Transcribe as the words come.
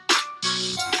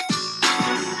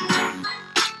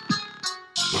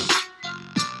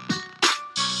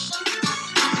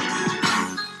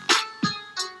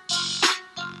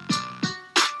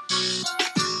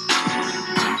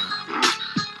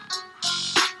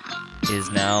is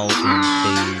now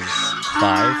in phase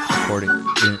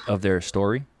 5 of their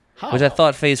story, How? which I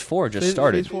thought phase 4 just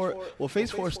started.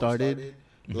 Phase 4 started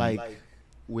like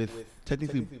with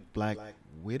technically Black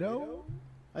Widow,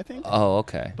 I think. Oh,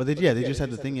 okay. But they just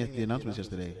had the announcements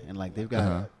yesterday, and like they've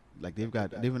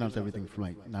announced everything from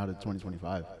like now to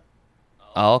 2025.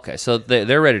 Oh, okay. So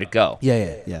they're ready to go.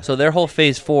 Yeah. So their whole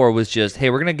phase 4 was just, hey,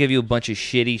 we're gonna give you a bunch of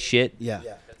shitty shit. Yeah.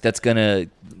 That's gonna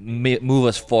move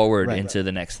us forward Right. into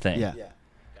the next thing. Yeah.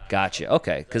 Gotcha.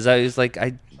 Okay. Because I was like,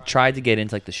 I tried to get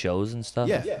into like the shows and stuff.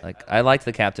 Yeah. Like I liked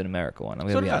the Captain America one. I'm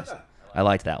gonna So be did I. honest. I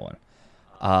liked that one.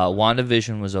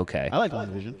 WandaVision was okay. I like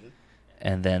WandaVision.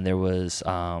 And then there was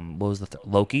what was the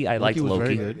Loki? I liked was Loki.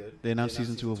 very good. They announced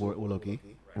season 2 of Loki.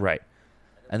 Right.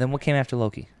 And then what came after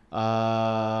Loki?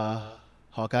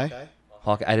 Hawkeye.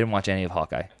 Hawkeye. I didn't watch any of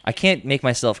Hawkeye. I can't make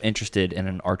myself interested in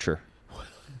an archer.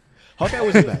 Hawkeye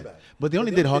wasn't bad, but they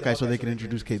only did Hawkeye so they could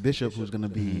introduce Kate Bishop, who's going to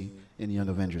be in Young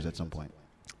Avengers at some point.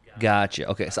 Gotcha.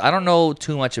 Okay, so I don't know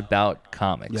too much about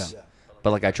comics, but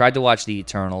like I tried to watch the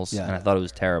Eternals and I thought it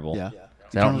was terrible. Yeah.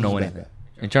 I don't know anything.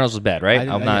 Eternals was bad, right?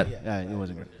 Yeah, it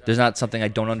wasn't good. There's not something I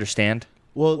don't understand.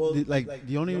 Well,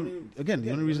 the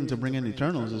only reason to bring in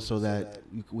Eternals is so that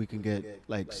we can get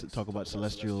talk about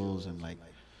Celestials and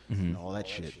all that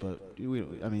shit. But we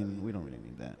don't really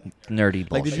need that. Nerdy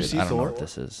bullshit. Did you see I don't know Thor? what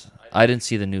this is. I didn't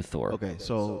see the new Thor. Okay,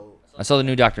 so I saw the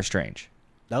new Doctor Strange.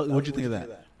 what'd you think of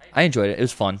that? I enjoyed it. It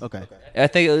was fun. Okay. I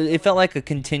think it felt like a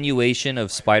continuation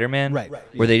of Spider-Man, Right.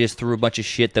 where they just threw a bunch of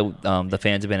shit that the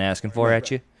fans have been asking for at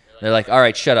you. They're like, all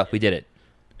right, shut up, we did it.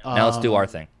 Now let's do our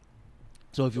thing.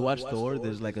 So if you watch Thor,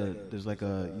 there's like a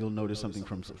you'll notice something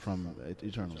from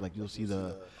Eternals. Like you'll see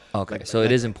the. Okay, so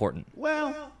it is important.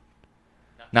 Well,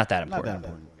 Not that important. not that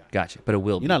important. Gotcha, but it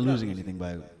will be. You're not losing anything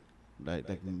by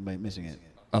missing it.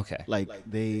 Okay.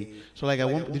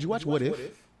 Did you watch What If?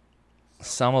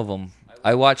 Some of them.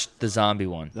 I watched the zombie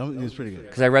one That was pretty good.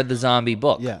 because I read the zombie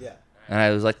book. Yeah. And I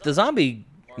was like, the zombie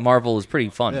Marvel is pretty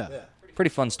fun. Yeah. Pretty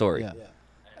fun story. Yeah.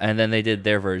 And then they did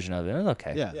their version of it. It was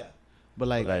okay. Yeah. But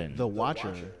But I didn't. the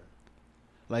Watcher,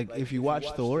 if you watch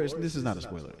Thor, this is not a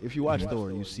spoiler. If you watch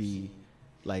Thor, you see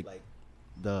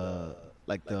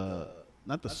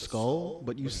not the skull,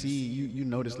 but you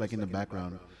notice in the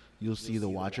background, you'll see the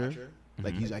Watcher.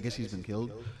 I guess he's been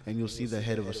killed, and you'll see the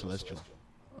head of a Celestial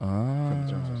from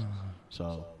Eternals.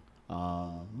 So,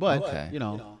 but Okay.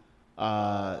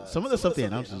 some of the stuff they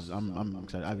announced is I'm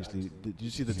excited. Obviously, did you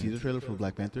see the teaser trailer for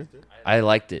Black Panther? I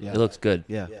liked it. Yeah. It looks good.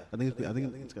 Yeah, I think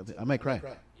I might cry.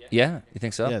 Yeah? You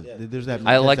think so? Yeah, there's that.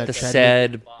 I there's like that the tragic-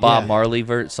 sad Bob Yeah.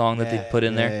 Marley song that they put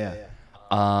in there.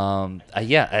 Yeah.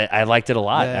 I liked it a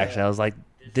lot, Yeah. actually. I was like,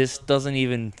 this doesn't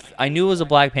even... I knew it was a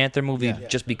Black Panther movie Yeah.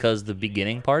 just because the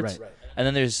beginning parts. Right. And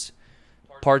then there's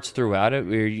parts throughout it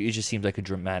where it just seems like a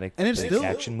dramatic And it's still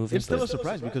action movie. It's still but a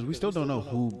surprise because we still don't know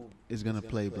who is gonna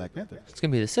play Black Panther. it's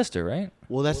going to be the sister, right?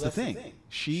 Well, that's the thing.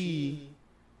 She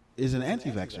is an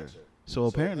anti-vaxxer, so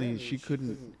apparently she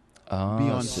couldn't be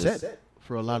on set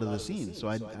for a lot of the scenes. So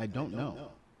I don't know.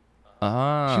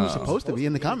 She was supposed to be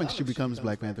in the comics. She becomes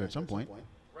Black Panther at some point.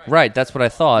 Right, that's what I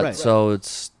thought. Right. So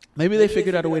it's... Maybe they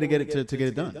figured out a way to get it to get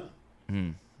it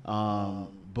done.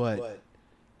 But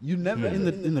you never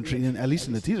at least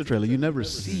in the teaser trailer, you never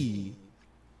see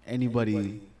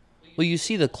anybody. Well, you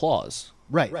see the claws.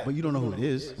 Right, but you don't know who it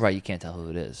is. Right, you can't tell who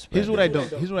it is. Here's but-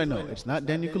 what I know. It's not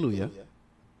Daniel Kaluuya.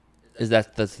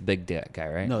 That's the big guy,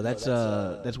 right? No,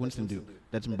 that's Winston Duke.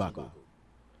 That's M'Baku.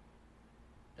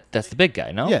 That's the big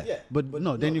guy, no? Yeah, but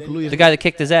no, Daniel Kaluuya. The guy that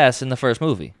kicked his ass in the first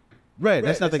movie. Right,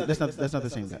 that's not the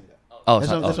same guy. Oh,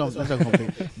 That's it's not- not the whole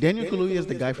thing. Daniel Kaluuya is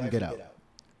the guy from Get Out.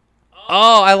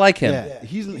 Oh, I like him. Yeah,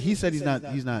 he said he's not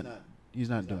doing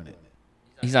it.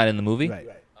 He's not in the movie? Right.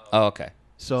 Oh, okay.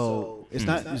 So it's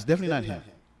definitely not him.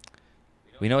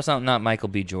 We know it's not Michael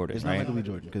B. Jordan, It's right? not Michael B.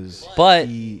 Jordan because But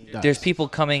he dies. there's people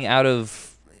coming out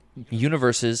of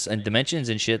universes and dimensions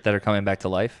and shit that are coming back to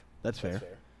life. That's fair.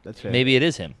 That's fair. Maybe it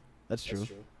is him, That's true.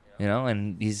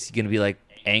 and he's going to be like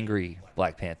angry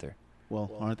Black Panther. Well,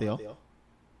 aren't they all?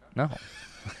 No.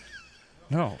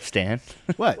 No, Stan.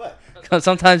 What? 'Cause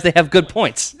sometimes they have good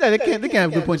points. Yeah, they can't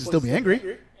have good points and still be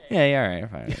angry. Yeah,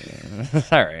 all right, fine.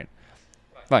 All right.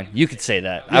 Fine, you could say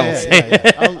that. I will Yeah, say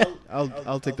yeah.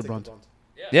 I'll take the brunt.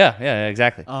 Yeah,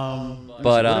 exactly. But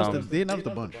But, they announced a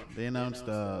bunch. They announced.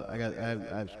 I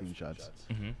have screenshots.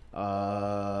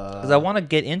 Because I want to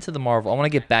get into the Marvel. I want to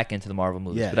get back into the Marvel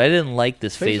movies, Yeah. but I didn't like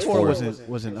this Phase 4. wasn't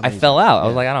I amazing. fell out. I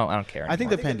was Yeah. like, I don't care. I think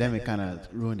the anymore. pandemic kind of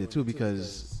ruined it too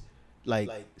because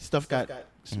stuff got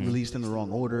released in the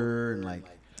wrong order and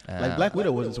Black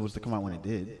Widow wasn't supposed to come out when it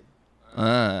did.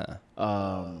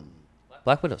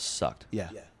 Black Widow sucked. Yeah.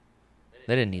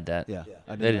 They didn't need that. Yeah,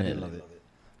 I didn't didn't love it.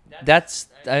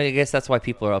 I guess that's why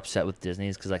people are upset with Disney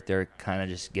is because like they're kind of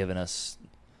just giving us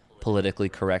politically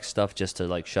correct stuff just to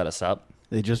like shut us up.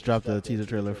 They just dropped a teaser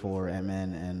trailer for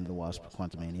Ant-Man and the Wasp: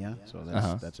 Quantumania, so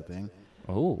that's a thing.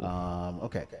 Oh.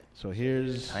 Okay. So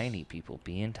here's Tiny people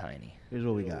being tiny. Here's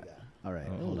what we got. All right,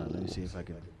 hold on. Let me see if I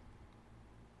can.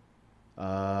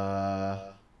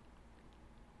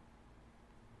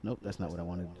 Nope, that's not what I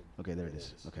wanted. Okay, there it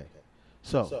is. Okay,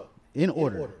 so in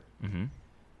order. Mm-hmm.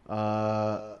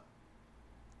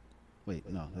 Wait,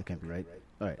 no, that can't be right.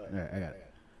 All right, I got it.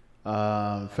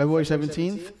 February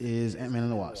 17th is Ant-Man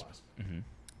and the Wasp. Mm-hmm.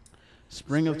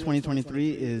 Spring of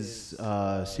 2023 is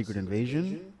Secret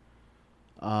Invasion.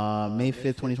 May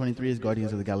 5th, 2023 is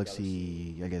Guardians of the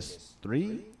Galaxy, I guess,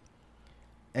 3.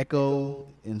 Echo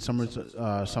in summer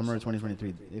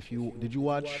 2023. Did you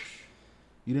watch?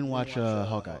 You didn't watch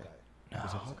Hawkeye. No.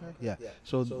 Is it Hawkeye? Yeah.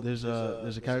 So there's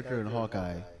a character in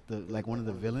Hawkeye, like one of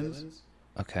the villains.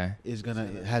 Okay. Is gonna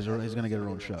get her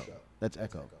own show. That's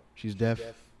Echo. She's deaf.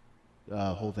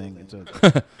 Whole thing. It's a.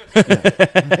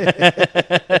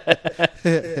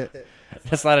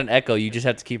 That's not an echo. You just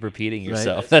have to keep repeating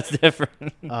yourself. Right. That's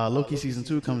different. Loki season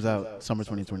 2 comes out summer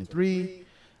 2023.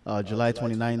 July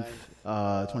 29th,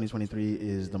 2023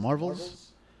 is The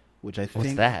Marvels, which I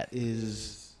think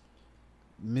is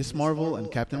Miss Marvel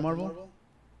and Captain Marvel.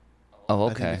 Oh, I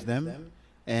think okay. it's them.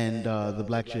 And the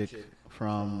black chick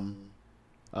from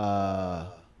WandaVision.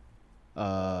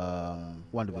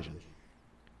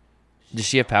 Does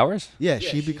she have powers? Yeah,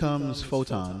 she becomes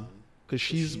Photon because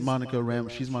she's Monica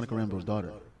Rambeau's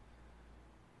daughter.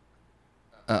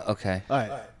 Okay. All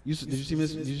right. Did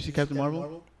you see Captain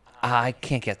Marvel? I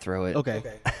can't get through it. Okay.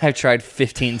 I've tried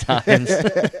 15 times.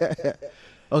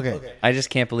 Okay. I just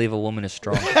can't believe a woman is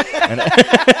strong.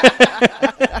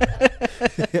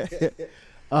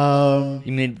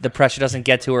 You mean the pressure doesn't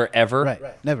get to her ever?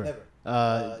 Right. Never.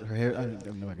 Her hair. I'm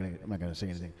not gonna say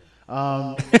anything.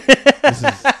 I'm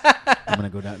gonna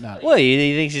go down now. What,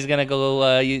 you think she's gonna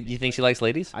go? You think she likes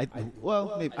ladies? Maybe.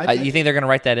 You think they're gonna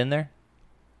write that in there?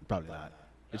 Probably not.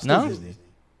 It's still No? Disney.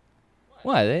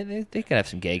 Why? They could have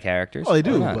some gay characters. Oh, they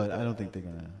do, Why not? but I don't think they're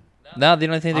gonna. No, they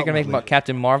don't think they're gonna make Outwardly.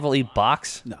 Captain Marvel eat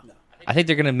box. No. I think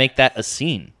they're gonna make that a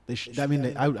scene.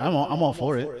 I'm all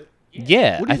for it.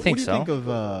 Yeah, I think What do so. you think of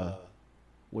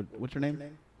what's her name?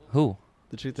 Who?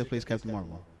 The chick that plays Captain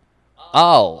Marvel.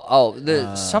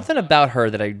 Something about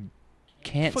her that I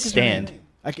can't What the fuck is her stand. name?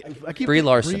 I keep Brie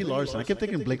Larson. Brie Larson. I kept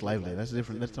thinking Blake Lively. That's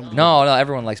different. That's somebody. No,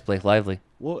 everyone likes Blake Lively.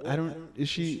 Well, I don't. Is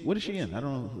she? What is she in? I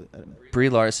don't know. Brie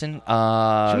Larson. She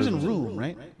was in Room,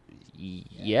 right?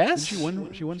 Yes. Did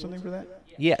she won something for that?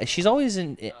 Yeah, she's always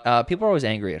in. People are always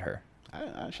angry at her.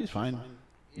 She's fine.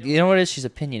 You know what it is? She's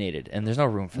opinionated, and there's no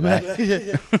room for that.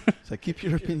 So keep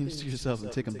your opinions to yourself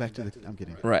and take them back to the. I'm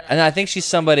kidding. Right, and I think she's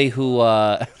somebody who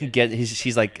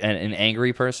she's like an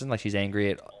angry person. Like she's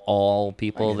angry at all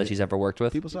people that she's ever worked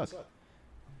with. People suck.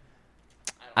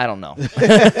 I don't know.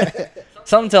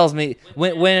 Something tells me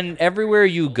when everywhere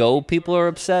you go, people are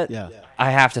upset. Yeah. I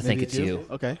have to think Maybe it's you.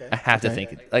 Okay. I have to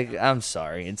think it. Like I'm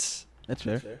sorry. It's. That's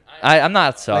fair. I'm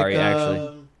not sorry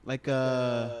actually. Like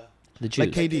The Jews.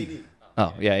 like KD.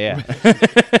 Oh yeah.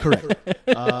 Correct.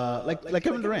 Like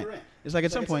Kevin Durant. It's like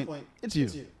at some point it's you.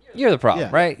 You're the problem,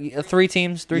 Yeah. right? Three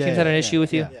teams had an issue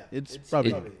with you. Yeah. It's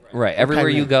probably Right. Everywhere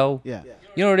you Kyrie. go. Yeah.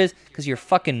 You know what it is? Because your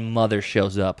fucking mother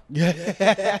shows up.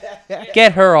 Yeah.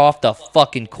 Get her off the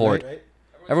fucking court. Right.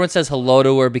 Everyone says hello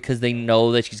to her because they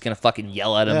know that she's going to fucking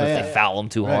yell at them Yeah, if yeah. they foul them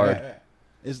too Right, hard. right, right.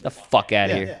 It's The fuck out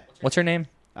of Yeah. here. What's her name?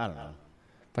 I don't know.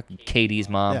 Fucking Katie's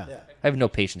mom. Yeah. I have no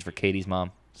patience for Katie's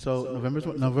mom. So November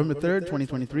 3rd,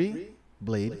 2023,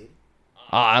 Blade.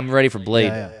 I'm ready for Blade.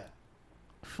 Yeah.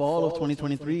 Fall of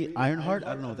 2023, Ironheart.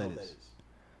 I don't know what that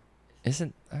is.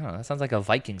 I don't know. That sounds like a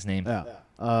Vikings name. Yeah.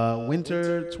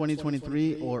 Winter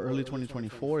 2023 or early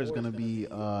 2024 is gonna be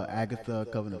Agatha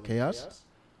Coven of Chaos.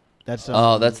 That's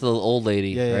That's the old lady,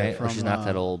 yeah, right? from, She's not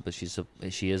that old, but she is from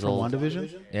old.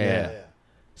 WandaVision. Yeah.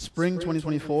 Spring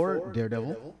 2024,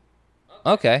 Daredevil.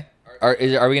 Okay. Are we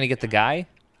going to get the guy?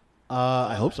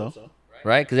 I hope so.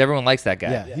 Right? Because everyone likes that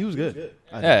guy. Yeah, he was good.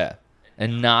 Yeah.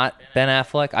 And not Ben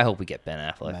Affleck. I hope we get Ben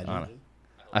Affleck. Imagine.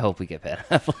 I hope we get Ben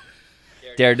Affleck.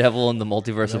 Daredevil and the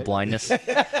Multiverse of Blindness. May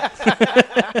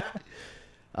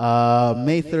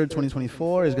 3rd,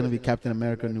 2024 is going to be Captain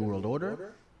America: New World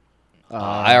Order.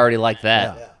 I already like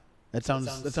that. Yeah. That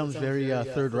sounds very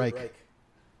Third Reich.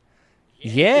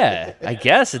 Yeah, I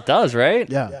guess it does, right?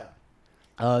 Yeah.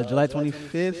 July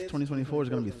 25th, 2024 is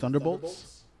going to be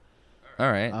Thunderbolts. All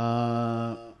right.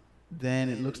 Then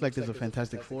it looks like there's a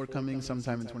Fantastic Four coming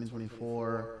sometime in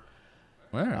 2024.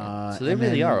 All right. So they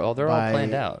really are. Oh, they're all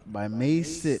planned out. By May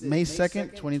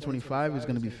 2nd, 2025 is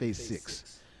going to be Phase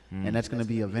 6. And that's going to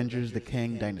be Avengers: The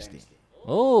Kang Dynasty.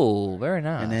 Oh, very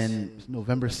nice. And then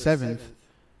November 7th,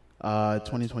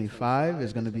 2025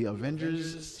 is going to be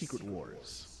Avengers: Secret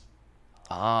Wars.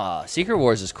 Ah, Secret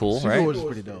Wars is cool, right? Secret Wars is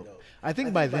pretty dope. I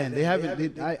think by then they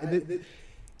haven't.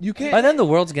 You can't. By then the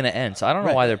world's gonna end, so I don't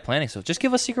know why they're planning so. Just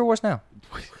give us Secret Wars now.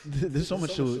 There's so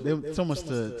much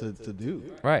to do.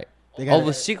 Right.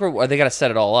 The Secret War, they got to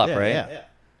set it all up, right? Yeah.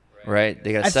 Right.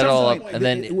 They got to set it all up, and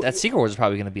then that Secret Wars is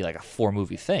probably gonna be like a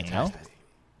 4-movie thing, no?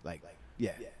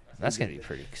 Yeah. That's gonna be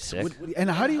pretty sick. And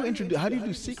how do you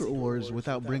do Secret Wars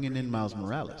without bringing in Miles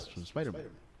Morales from Spider-Man?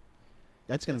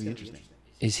 That's gonna be interesting.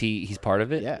 Is he's part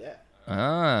of it? Yeah.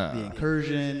 Ah. The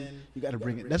incursion, you got to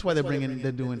bring it. That's why they're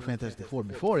doing Fantastic Four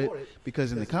before it,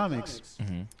 because in the comics,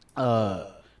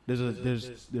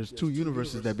 there's 2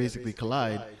 universes that basically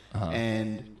collide,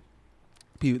 and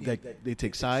people they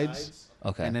take sides.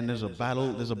 Okay. And then there's a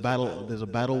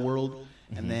battle world,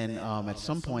 and then at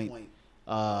some point,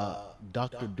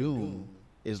 Doctor Doom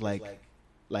is like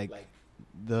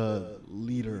the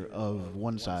leader of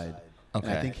one side. Okay.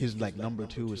 And I think his number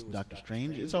 2 is Doctor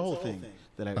Strange. It's a whole thing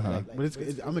that I like, but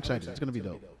I'm excited. It's gonna be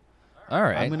dope. All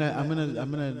right. I'm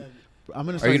gonna.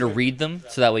 Are you gonna read them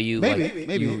so that way you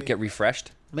maybe you get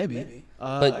refreshed? Maybe.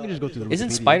 But I can just go through the isn't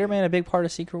Wikipedia. Spider-Man a big part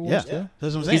of Secret Wars too?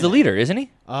 That's what I'm saying. He's the leader, isn't he?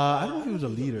 I don't know if he was a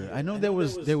leader. I know there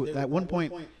was at one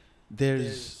point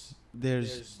there's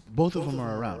both of them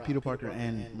are around, Peter Parker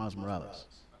and Miles Morales.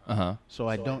 So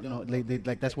I don't know.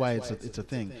 That's why it's a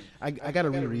thing. I gotta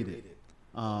reread it.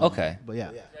 Okay. But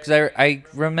yeah. Because I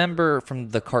remember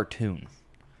from the cartoon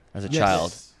as a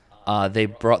child,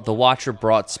 the Watcher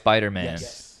brought Spider-Man,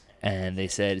 and they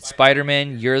said,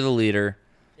 "Spider-Man, you're the leader.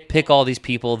 Pick all these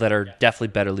people that are definitely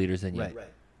better leaders than you." Right.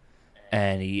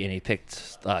 And he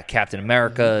picked Captain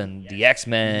America and the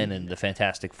X-Men and the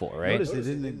Fantastic Four, right? Notice they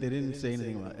didn't say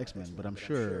anything about X-Men, but I'm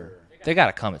sure they got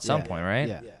to come at some point, right?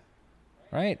 Yeah.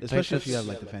 Right. Especially if you have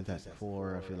the Fantastic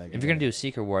Four. I feel like if you're gonna do a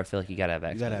Secret War, I feel like you gotta have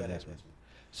X-Men. You gotta have X-Men.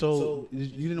 So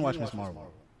you didn't watch Miss Marvel?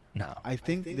 No. I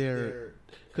think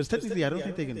because technically I don't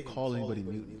think they can call anybody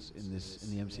mutants in the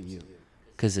MCU.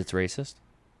 Because it's racist.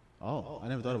 Oh, I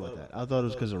never thought about that. I thought it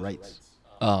was because of rights.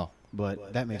 Oh.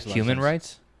 But that makes a lot Human of sense.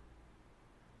 rights.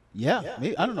 Yeah,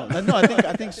 maybe, I don't know. No, I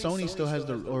think Sony still has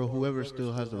or whoever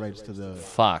still has the rights to the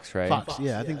Fox, right? Fox.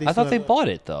 Yeah, I think I thought they bought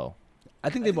it though. I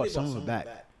think they bought some of it back.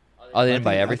 Oh, they didn't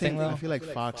buy everything though. I feel like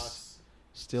Fox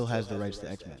still has the rights to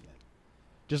X-Men.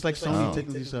 Just like Sony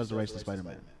technically still has the rights to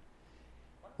Spider-Man.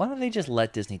 Why don't they just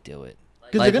let Disney do it?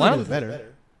 Because they're going to do it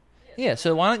better. Yeah,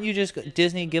 so why don't you just,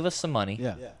 Disney, give us some money.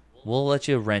 Yeah. We'll let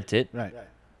you rent it. Right.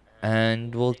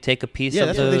 And we'll take a piece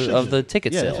of the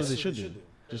ticket sales. Yeah, that's what they should do.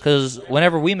 Because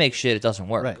whenever we make shit, it doesn't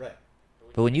work. Right.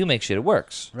 But when you make shit, it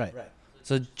works. Right.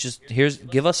 So just,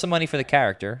 give us some money for the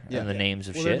character and the names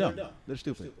of shit. They're dumb. They're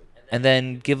stupid. And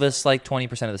then give us like 20%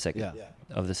 of the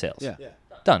of the sales. Yeah.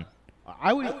 Done.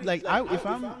 I would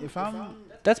if I'm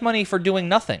that's money for doing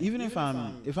nothing. Even if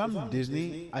I'm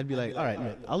Disney, I'd be like, all right,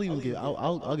 look,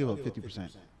 I'll give up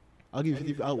 50%. I'll give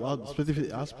you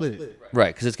 50. I'll split it.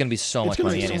 Right, because it's gonna be so much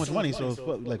money. It's gonna be so much money.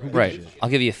 So like, who gives right, a shit? I'll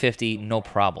give you 50, no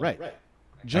problem. Right.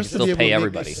 Just to still pay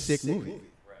everybody. A sick movie.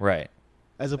 Right.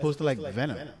 As opposed to like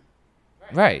Venom.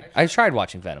 Right. I tried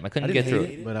watching Venom. I couldn't get through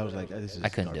it. But I was like, this is I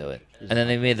couldn't do it. And then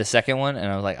they made the second one, and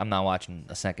I was like, I'm not watching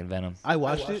a second Venom. I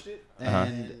watched it,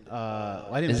 and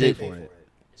I didn't pay for it.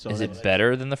 So is it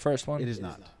better than the first one? It is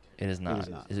not. It is not.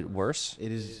 Is it worse?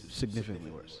 It is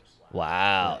significantly worse.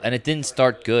 Wow. And it didn't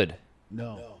start good.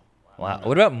 No. Wow.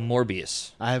 What about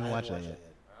Morbius? I haven't watched that yet.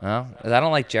 No? I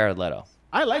don't like Jared Leto.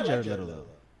 I like Jared Leto, though.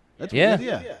 That's yeah?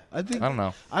 Yeah. I don't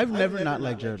know. I've never not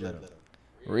liked Jared Leto.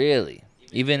 Really?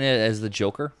 Even as the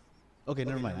Joker? Okay,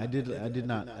 never mind. I did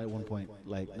not at one point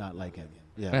not like him.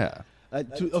 Yeah.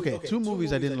 Two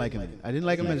movies I didn't like him in. I didn't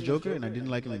like him as Joker, and I didn't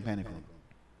like him in Panic Room.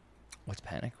 What's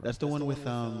Panic Room? That's the one with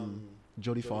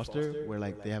Jodie Foster, where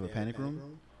they have a panic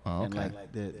room, and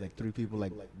three people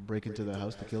break into the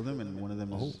house to kill them, and one of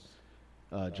them is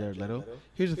Jared Leto.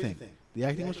 Here's the thing: the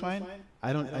acting was fine.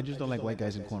 I just don't like white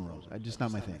guys in cornrows. Just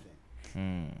not my thing.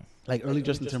 Like early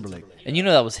Justin Timberlake. And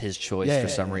that was his choice for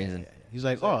some reason. He's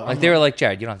like, oh, they were like,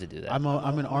 Jared, you don't have to do that. I'm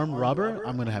an armed robber.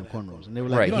 I'm gonna have cornrows, and they were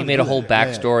like, right. He made a whole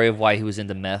backstory of why he was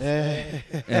into meth. And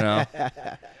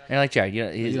you're like, Jared, you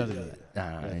don't have to do that.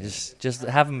 No, just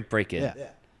have him break it. Yeah.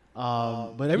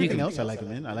 But everything else I like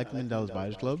him in. I liked him in Dallas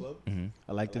Buyers Club. Mm-hmm.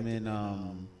 I liked him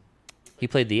in. He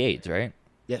played the AIDS, right?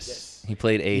 Yes. He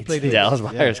played AIDS in Dallas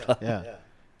Buyers Club. Yeah.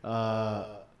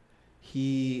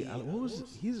 He's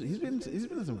been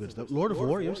in some good stuff. Lord of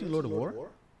War. You ever seen Lord of War?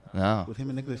 No. With him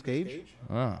and Nicolas Cage.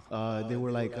 Oh. They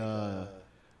were like.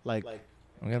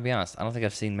 I'm gonna be honest. I don't think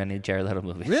I've seen many Jared Leto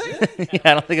movies. Really? Yeah,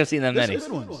 I don't think I've seen that many.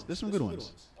 There's some good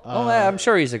ones. I'm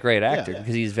sure he's a great actor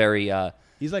because he's very.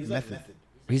 He's like method.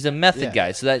 He's a method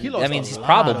guy, so that means he's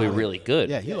probably really good.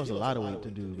 Yeah, he lost a lot of weight to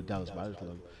do with Dallas Buyers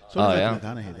Club. So yeah.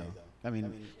 McConaughey though. I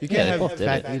mean, you can't have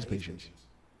fat AIDS patients.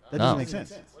 That doesn't make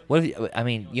sense. What if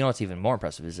you know what's even more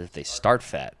impressive is if they start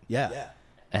fat. Yeah.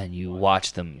 And you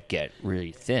watch them get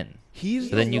really thin.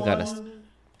 But then you gotta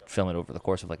film it over the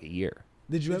course of like a year.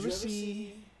 Did you ever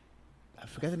see? I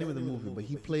forgot the name of the movie, but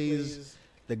he plays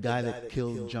the guy that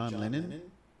killed John Lennon.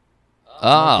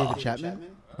 David Chapman.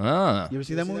 You ever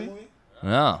see that movie?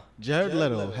 No. Jared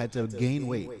Leto had to gain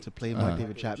weight to play Mark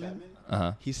David Chapman.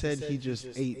 He said he just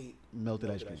ate melted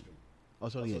ice cream.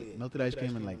 Also, he ate melted ice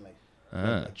cream and like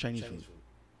Chinese food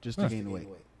just to gain weight.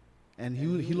 And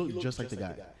he looked just like the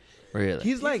guy. Really?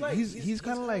 He's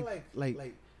kind of like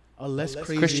a less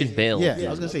crazy Christian Bale. Yeah, I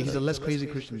was gonna say he's a less crazy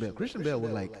Christian Bale. Christian Bale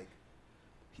would like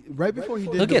right before he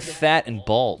did. He'll get fat and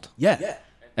bald. Yeah.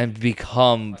 And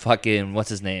become fucking what's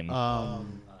his name?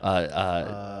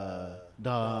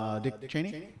 Dick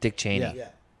Cheney. Dick Cheney. Yeah.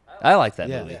 I like that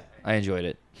movie. I enjoyed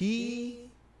it. He'll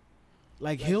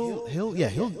like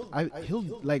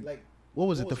what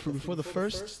was it before the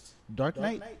first Dark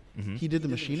Knight? He did The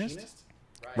Machinist.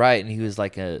 Right, and he was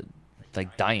like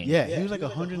dying. Yeah, he was like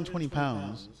 120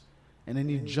 pounds, and then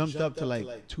he jumped up to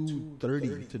like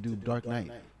 230 to do Dark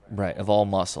Knight. Right, of all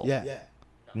muscle. Yeah.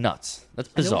 Nuts. That's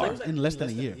bizarre. In less than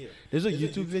a year. There's a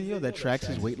YouTube video that tracks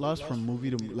his weight loss from movie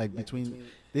to like between.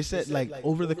 They said like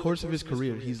over the course of his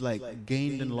career, he's like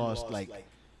gained and lost like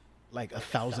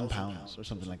 1,000 pounds or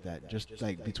something like that. Just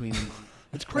like between.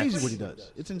 It's crazy what he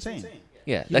does. It's insane.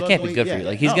 Yeah, that can't be good for you.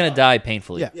 Like he's gonna die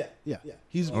painfully. Yeah.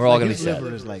 We're all gonna be his sad.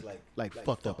 liver is like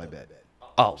fucked up. I bet.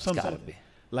 Oh, it's gotta be.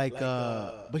 Like,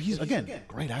 but he's again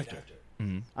great actor.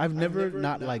 I've never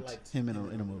not liked him in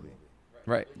a movie.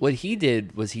 Right. What he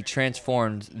did was he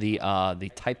transformed the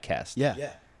typecast.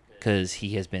 Yeah. Because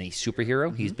he has been a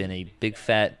superhero. He's been a big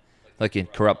fat, like a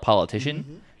corrupt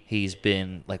politician. He's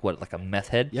been like a meth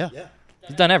head. Yeah.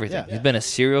 He's done everything. He's been a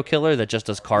serial killer that just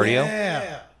does cardio.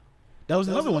 Yeah. That was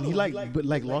another one. He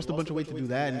lost a bunch of weight to do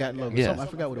that and got something. I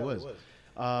forgot what it was.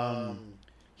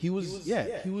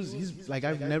 He's like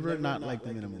I've never not liked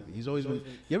him in a movie. He's always been.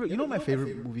 You know what my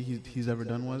favorite movie he's ever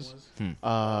done was?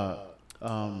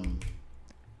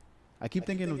 I keep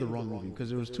thinking of the wrong movie because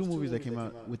there was two movies that came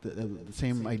out with the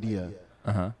same idea.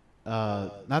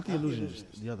 Not The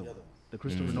Illusionist, the other one, the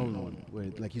Christopher Nolan one, where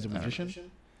like he's a magician.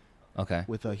 Okay.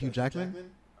 With Hugh Jackman.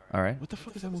 All right. What the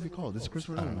fuck is that movie called? It's a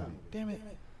Christopher Nolan movie. Damn it.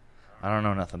 I don't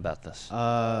know nothing about this.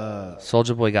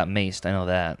 Soulja Boy got maced. I know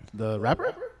that. The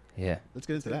rapper? Yeah. Let's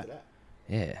get into that.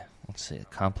 Yeah. Let's see.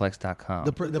 Complex.com.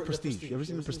 The Prestige. You ever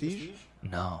seen The Prestige?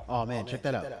 No. Oh man, check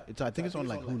that out. I think it's on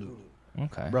like Hulu.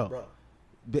 Okay. Bro,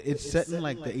 it's set in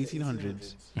like the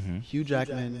 1800s. Hugh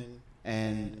Jackman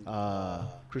and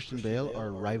Christian Bale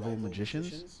are rival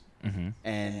magicians,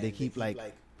 and they keep like.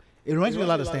 It reminds me a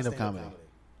lot of stand-up comedy.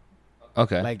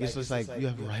 Okay. Like it's just like you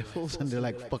have rivals and they're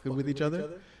like fucking with each other,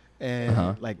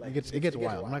 and like it gets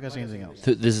wild. I'm not gonna say anything else.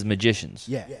 So this is magicians.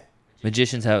 Yeah.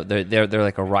 Magicians have they're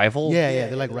like a rival. Yeah,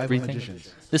 they're like rival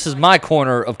magicians. This is my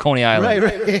corner of Coney Island.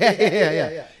 Right.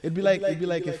 Yeah. It'd be like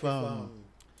if I'm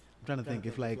trying to think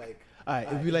if like. Alright,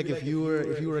 it'd be like if you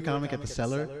were a comic at the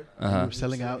Cellar, you were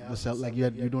selling out the Cellar, like you're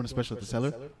doing a special at the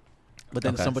Cellar, but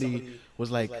then somebody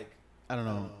was like, I don't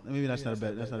know, maybe that's not a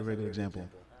very good example.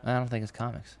 I don't think it's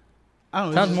comics. I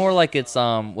don't know. Sounds more like it's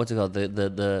what's it called,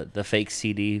 the fake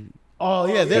CD. Oh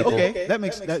yeah, okay. That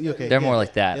makes that okay. They're more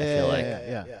like that. Yeah, I feel like.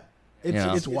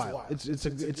 Yeah. It's wild.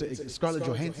 It's Scarlett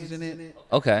Johansson's in it.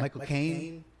 Okay. Michael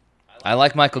Caine. I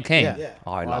like Michael Caine. Yeah.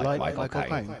 Oh, I like Michael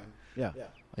Caine. Yeah.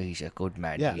 He's a good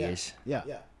man. Yeah. He is. Yeah.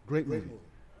 Great movie.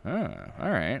 Oh, all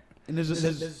right. And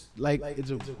there's like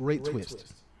it's a great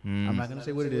twist. I'm not gonna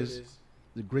say what it is. It's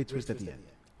a great twist at the end.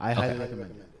 I highly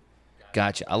recommend it.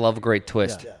 Gotcha. I love a great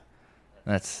twist. Yeah.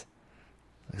 That's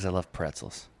because I love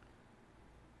pretzels.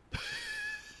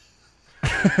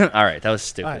 All right, that was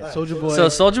stupid. All right, Soulja Boy. So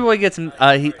Soulja Boy gets all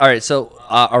right. So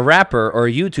a rapper or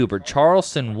a YouTuber,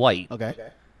 Charleston White,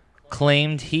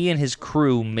 claimed he and his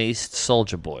crew maced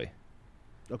Soulja Boy.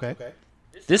 Okay.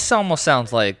 This almost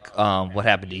sounds like what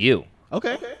happened to you.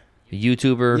 Okay. A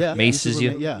YouTuber maces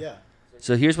you. Yeah.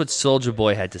 So here's what Soulja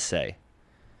Boy had to say.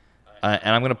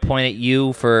 And I'm going to point at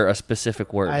you for a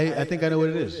specific word. I think I know what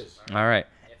it is. All right.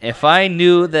 If I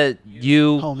knew that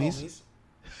you Homies.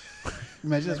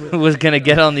 was going to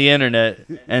get on the internet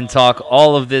and talk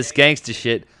all of this gangsta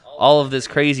shit, all of this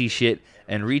crazy shit,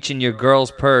 and reach in your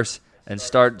girl's purse and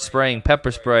start spraying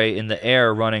pepper spray in the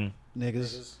air, running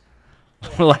Niggas.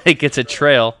 like it's a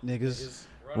trail, Niggas.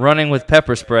 running with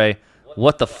pepper spray.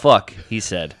 What the fuck, he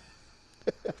said.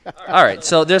 All right,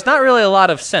 so there's not really a lot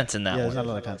of sense in that Yeah, one. there's not a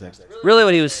lot of context. Really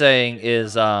what he was saying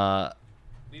is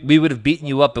we would have beaten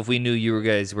you up if we knew you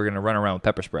guys were going to run around with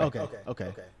pepper spray.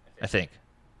 Okay. I think.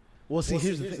 Well, see,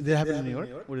 here's the thing. Did it happen in New York?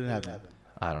 Or did it happen?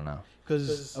 I don't know.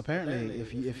 Because apparently,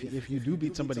 if you do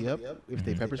beat somebody up, if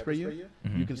they pepper spray you,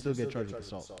 you can still get charged with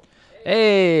assault.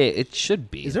 Hey, it should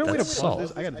be. Is there a way to That's pause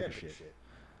this? assault. I gotta take a shit.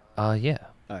 Yeah.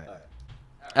 All right.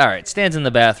 All right, Stan's in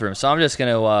the bathroom, so I'm just going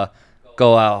to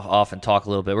go off and talk a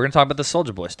little bit. We're going to talk about the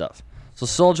Soulja Boy stuff. So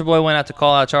Soulja Boy went out to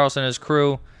call out Charleston and his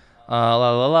crew.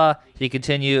 He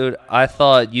continued, I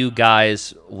thought you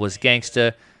guys was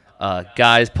gangsta.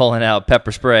 Guys pulling out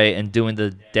pepper spray and doing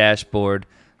the dashboard.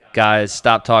 Guys,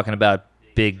 stop talking about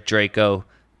Big Draco.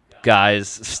 Guys,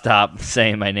 stop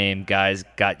saying my name. Guys,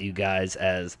 got you guys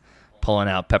as pulling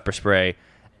out pepper spray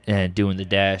and doing the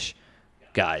dash.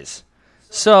 Guys.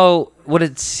 So what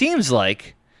it seems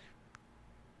like,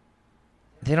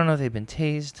 they don't know if they've been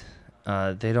tased.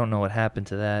 They don't know what happened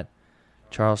to that.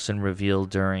 Charleston revealed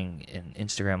during an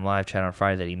Instagram live chat on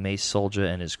Friday that he maced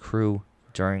Soulja and his crew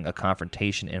during a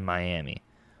confrontation in Miami.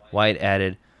 White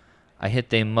added, I hit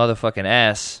they motherfucking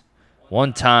ass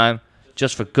one time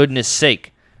just for goodness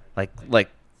sake. Like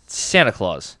Santa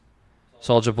Claus.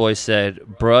 Soulja Boy said,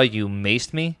 bruh, you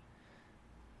maced me?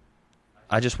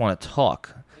 I just want to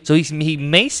talk. So he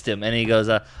maced him, and he goes,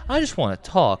 I just want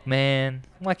to talk, man.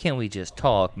 Why can't we just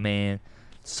talk, man?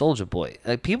 Soulja Boy.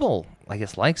 People, I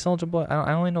guess, like Soulja Boy.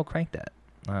 I only know Crank That.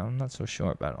 I'm not so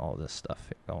sure about all this stuff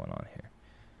going on here.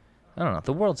 I don't know.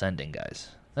 The world's ending, guys.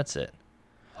 That's it.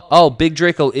 Oh, Big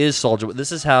Draco is Soulja Boy.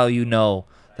 This is how you know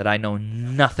that I know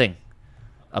nothing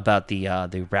about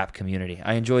the rap community.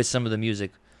 I enjoy some of the music,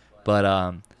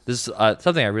 but this is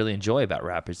something I really enjoy about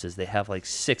rappers is they have like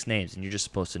 6 names, and you're just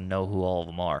supposed to know who all of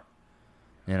them are.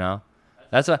 You know,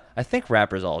 that's why I think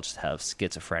rappers all just have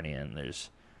schizophrenia, and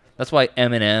that's why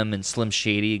Eminem and Slim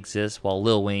Shady exist, while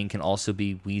Lil Wayne can also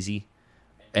be Wheezy,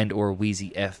 and or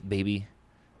Wheezy F Baby,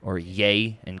 or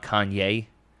Ye and Kanye,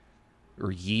 or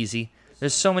Yeezy.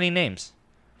 There's so many names.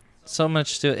 So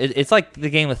much to it. It's like the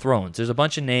Game of Thrones. There's a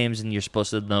bunch of names, and you're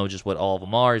supposed to know just what all of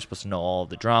them are. You're supposed to know all of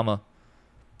the drama.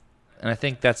 And I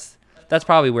think that's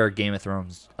probably where Game of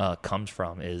Thrones comes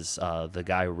from, is the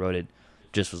guy who wrote it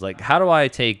just was like, how do I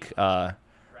take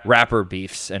rapper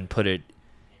beefs and put it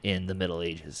in the Middle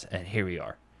Ages? And here we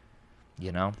are.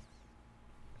 You know?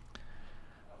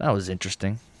 That was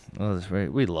interesting.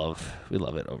 We love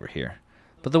it over here.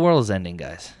 But the world is ending,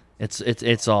 guys.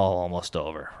 It's all almost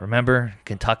over. Remember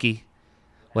Kentucky?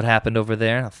 What happened over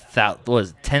there?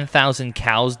 10,000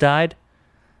 cows died,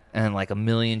 and like 1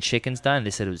 million chickens died. And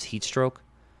they said it was heat stroke,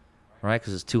 right?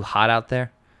 Because it's too hot out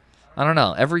there. I don't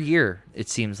know. Every year it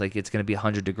seems like it's going to be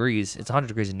 100 degrees. It's 100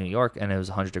 degrees in New York, and it was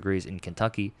 100 degrees in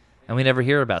Kentucky, and we never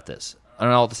hear about this. And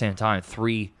all at the same time,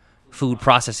 3 food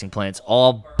processing plants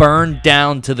all burned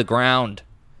down to the ground.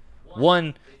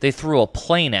 One, they threw a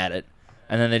plane at it,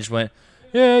 and then they just went,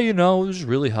 yeah, you know, it was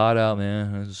really hot out,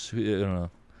 man. I don't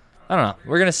know.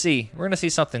 We're gonna see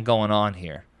something going on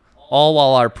here. All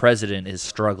while our president is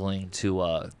struggling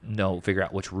to figure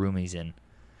out which room he's in.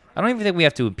 I don't even think we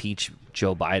have to impeach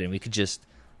Joe Biden. We could just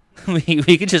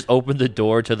we could just open the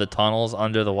door to the tunnels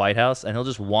under the White House, and he'll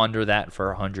just wander that for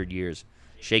 100 years.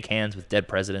 Shake hands with dead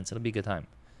presidents. It'll be a good time.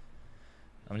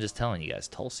 I'm just telling you guys,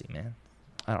 Tulsi, man.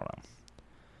 I don't know.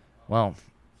 Well,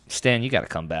 Stan, you got to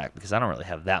come back because I don't really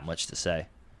have that much to say.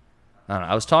 I don't know.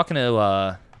 I was talking to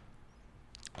a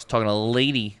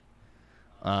lady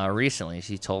recently.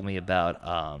 She told me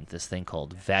about this thing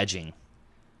called vagging.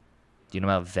 Do you know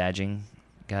about vagging,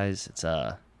 guys? It's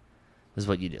this is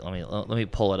what you do. Let me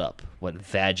pull it up. What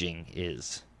vagging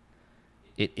is?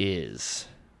 It is.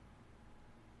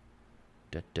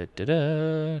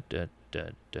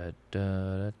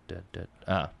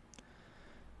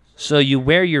 So you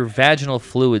wear your vaginal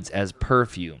fluids as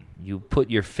perfume. You put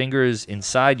your fingers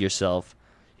inside yourself,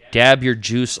 dab your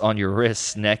juice on your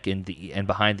wrists, neck, and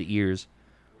behind the ears,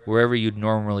 wherever you'd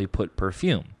normally put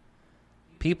perfume.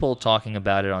 People talking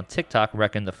about it on TikTok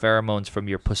reckon the pheromones from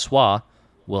your pissoir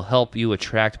will help you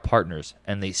attract partners,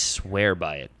 and they swear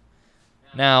by it.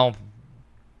 Now,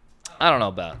 I don't know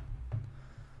about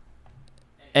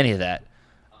any of that.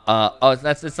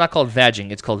 It's not called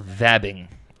vagging. It's called vabbing,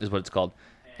 is what it's called.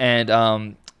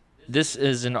 And this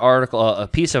is an article, a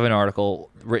piece of an article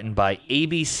written by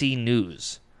ABC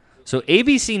News. So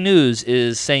ABC News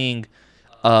is saying,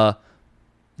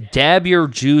 dab your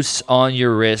juice on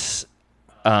your wrists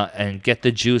and get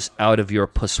the juice out of your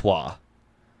pissoir.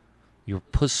 your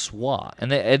poussoir.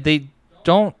 And they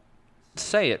don't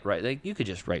say it right. Like, you could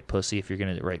just write pussy if you're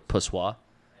going to write poussoir.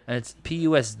 And it's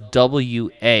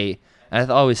P-U-S-W-A.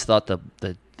 And I always thought the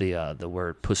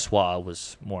word poussoir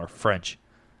was more French.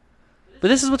 But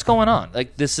this is what's going on.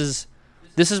 Like, this is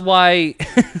why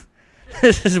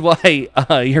this is why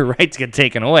your rights get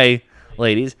taken away,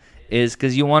 ladies, is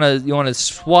because you want to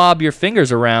swab your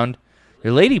fingers around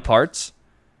your lady parts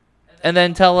and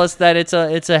then tell us that it's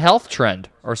a health trend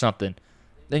or something.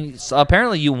 Then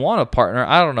apparently you want a partner.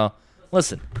 I don't know.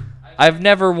 Listen, I've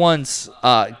never once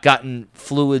gotten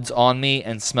fluids on me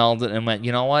and smelled it and went,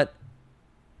 you know what?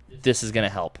 This is going to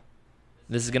help.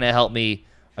 This is going to help me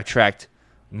attract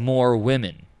more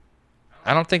women.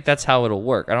 I don't think that's how it'll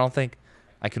work. I don't think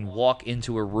I can walk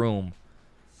into a room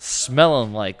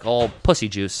smelling like all pussy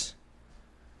juice.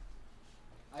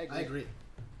 I agree.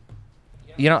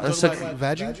 You know, it's like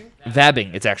vagging?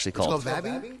 Vabbing, it's actually called. It's called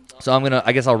vabbing? So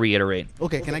I guess I'll reiterate.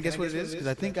 Okay, can I guess what it is? Because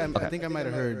I think I might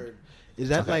have heard. Is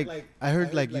that like I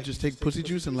heard like you just take pussy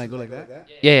juice and like go like that?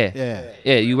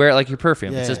 Yeah. You wear it like your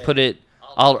perfume. Yeah. It says put it.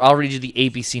 I'll read you the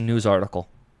ABC News article.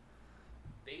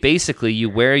 Basically, you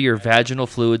wear your vaginal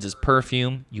fluids as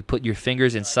perfume. You put your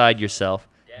fingers inside yourself,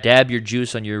 dab your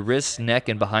juice on your wrists, neck,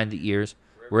 and behind the ears,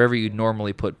 wherever you'd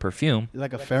normally put perfume.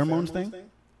 Like a pheromones thing?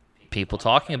 People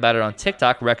talking about it on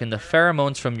TikTok reckon the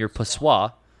pheromones from your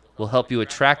poussoir will help you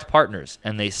attract partners,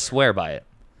 and they swear by it.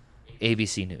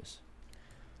 ABC News.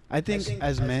 I think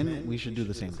as men, we should do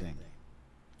the same thing.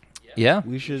 Yeah?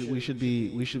 We should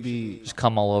be Just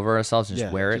come all over ourselves and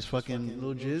just wear it? Just fucking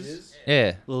little jizz.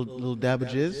 Yeah. Little dab of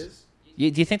jizz. Do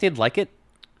you think they'd like it?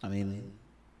 I mean,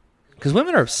 because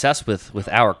women are obsessed with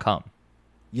our cum.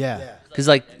 Yeah. Because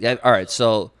all right.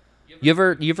 So you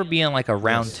ever be in like a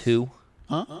round two?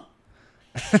 Huh?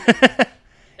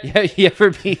 You ever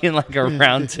be in like a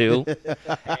round two,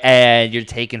 and you're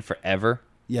taking forever?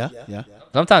 Yeah.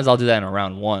 Sometimes I'll do that in a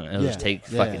round one, and it'll just take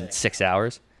Yeah. fucking 6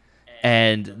 hours.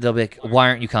 And they'll be like, "Why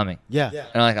aren't you coming?" Yeah.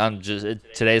 And I'm like,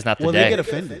 today's not the Well, day. they get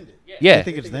offended. Yeah. I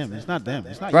think it's them. It's not them.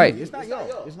 It's not Right. you. It's not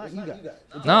y'all. It's not you guys.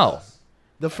 It's No. us.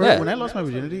 The first when I lost my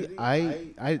virginity, I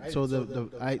had to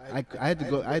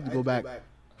go back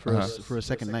for a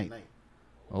second night.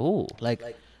 Oh. Like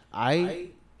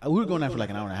we were going out for like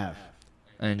an hour and a half.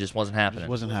 And it just wasn't happening. It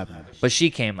wasn't happening. But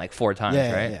she came like 4 times,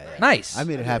 right? Yeah. Nice. I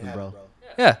made it happen, bro.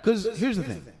 Yeah. Because here's the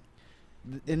thing.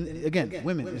 And again,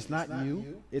 women, it's not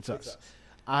you, it's us.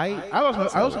 I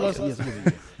lost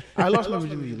my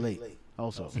virginity late.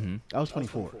 Also, I was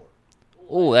 24.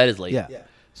 Oh, that is late. Yeah.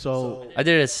 So I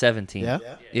did it at 17. Yeah?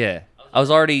 Yeah. I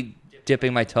was already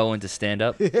dipping my toe into stand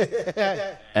up,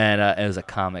 and it was a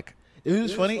comic. it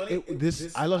was funny.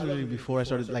 I lost my virginity before I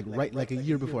started, like a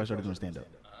year before I started doing stand up.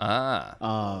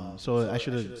 Ah. So I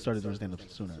should have started doing stand up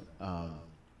sooner.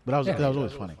 But that was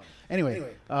always funny. Anyway,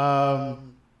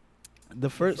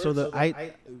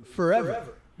 forever.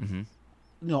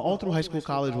 Mm-hmm. All through high school,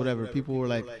 college, whatever, people were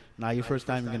like, "Nah, your first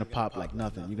time you're gonna pop like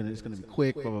nothing. It's gonna be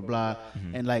quick, blah blah blah."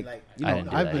 Mm-hmm. And like, I didn't do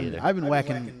that either. I've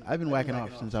been whacking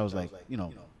off since I was like,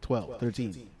 12,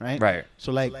 13, right? Right.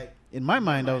 So like, in my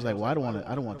mind, I was like, well, I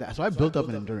don't want that. So I built up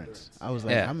an endurance. I was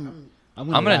like, Yeah. I'm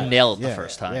gonna last. nail it the Yeah,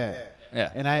 first time.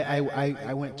 Yeah. And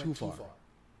I went too far.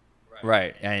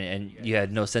 Right. And you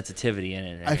had no sensitivity in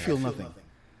it. I feel nothing.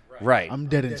 Right. I'm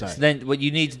dead inside. So then what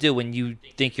you need to do when you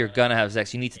think you're gonna have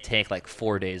sex, you need to take like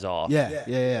 4 days off.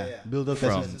 Yeah. Build up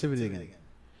that From- sensitivity again.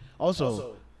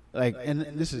 Also, like, and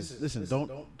listen,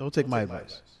 don't take my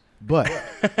advice, but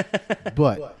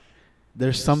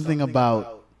there's something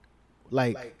about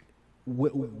like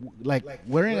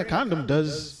wearing a condom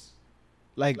does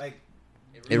like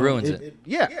It ruins it.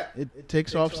 Yeah, it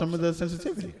takes off some of the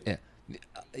sensitivity. Yeah.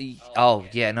 Oh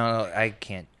yeah, no, I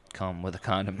can't come with a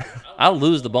condom. I'll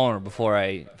lose the boner before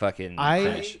I fucking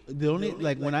finish.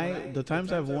 The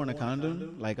times I've worn a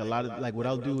condom, like a lot of like what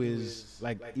I'll do is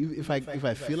like if I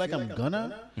feel like I'm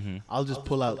gonna, I'll just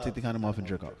pull out, take the condom off, and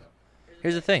jerk off.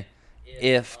 Here's the thing.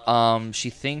 If she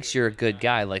thinks you're a good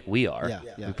guy like we are,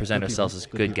 we present ourselves as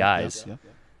good guys,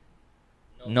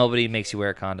 nobody makes you wear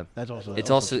a condom. That's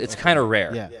also It's kind of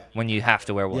rare when you have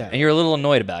to wear one. Yeah. And you're a little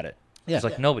annoyed about it. Yeah. It's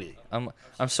like nobody. I'm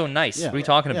so nice. Yeah. What are you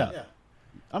talking about?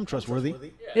 I'm trustworthy.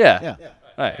 Yeah.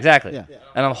 Right, exactly. Yeah.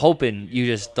 And I'm hoping you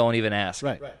just don't even ask.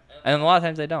 Right. And a lot of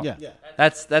times they don't. Yeah.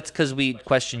 That's because we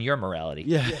question your morality,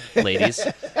 Yeah. ladies.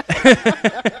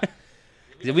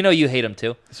 We know you hate them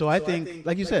too. So I think,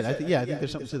 like you said, I think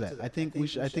there's something to that. I think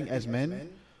I think as men,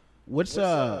 what's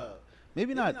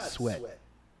maybe not sweat,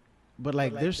 but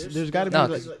like there's got to be No,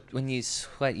 like, 'cause when you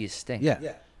sweat, you stink.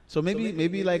 yeah. So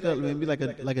maybe like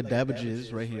a dab of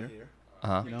jizz right here.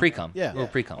 Pre-cum. Yeah. A little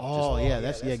pre-cum. Oh,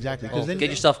 exactly. Just, then get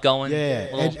yourself going. Yeah.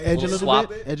 Edge a little swab,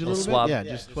 bit. Edge a little swab. bit.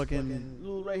 Yeah. Just fucking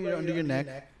little right here under your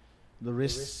neck, the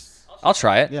wrists. I'll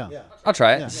try it. Yeah. I'll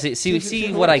try it. Yeah.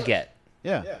 See what I get.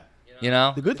 Yeah. You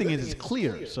know. The good thing is it's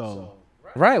clear. So.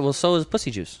 Right. Well, so is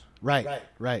pussy juice. Right.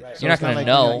 So you're not gonna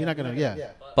know. You're not gonna. Yeah.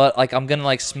 But like, I'm gonna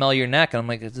like smell your neck, and I'm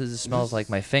like, this smells like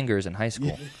my fingers in high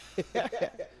school. This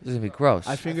is gonna be gross.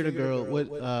 I fingered a girl.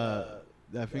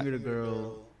 I fingered a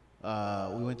girl.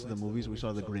 We went to the movies. We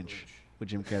saw The Grinch with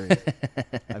Jim Carrey.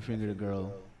 I fingered a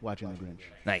girl watching The Grinch.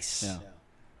 Nice. Yeah.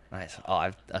 Nice.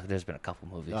 Oh, there's been a couple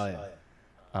movies. Oh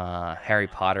yeah. Harry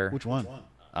Potter. Which one?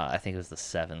 I think it was the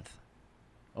 7th.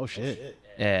 Oh shit.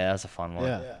 Yeah, that was a fun one.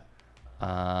 Yeah.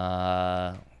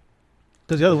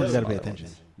 Because the other ones you gotta pay attention.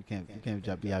 You can't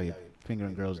just be out here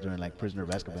fingering girls during like Prisoner of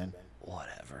Azkaban.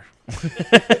 Whatever.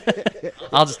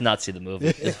 I'll just not see the movie.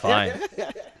 It's fine.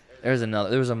 There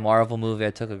was a Marvel movie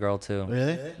I took a girl to.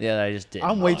 Really? Yeah, that I just did.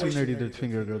 I'm way too nerdy to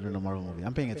finger a girl during a Marvel movie.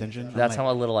 I'm paying attention. That's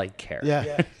how little I care.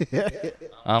 Yeah.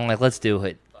 I'm like, let's do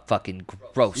it. Fucking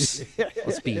gross.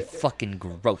 Let's be fucking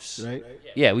gross. Right?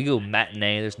 Yeah, we go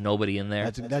matinee. There's nobody in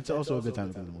there. That's also a good time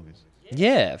to go to the movies.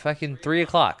 Yeah, fucking 3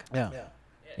 o'clock. Yeah.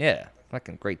 Yeah,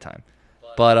 fucking great time.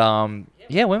 But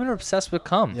yeah, women are obsessed with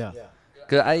cum. Yeah.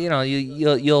 Cause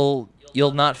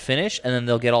you'll not finish, and then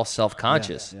they'll get all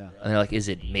self-conscious, Yeah. and they're like, "Is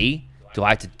it me? Do I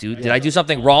have to do? Did I do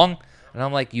something wrong?" And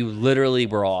I'm like, "You literally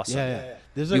were awesome. Yeah.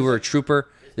 You were a trooper.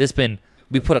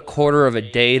 We put a quarter of a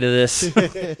day to this.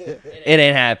 It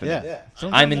ain't happening. Yeah.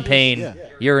 I'm in pain. Yeah.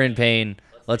 You're in pain.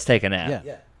 Let's take a nap."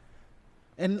 Yeah.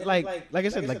 And like I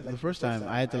said, like the first time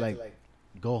I had to like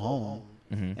go home,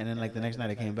 and then like the next night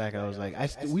I came back, I was like,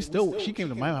 she came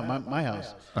to my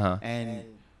house, and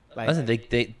like Listen,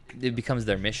 it becomes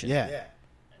their mission. yeah,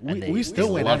 And we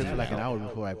still went at love it for like an hour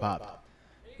before I popped.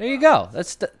 There you go.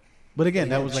 But again,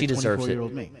 that was like She deserves it.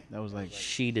 24-year-old me. That was like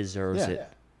She deserves Yeah. it.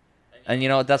 And you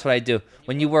know what? That's what I do.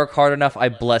 When you work hard enough, I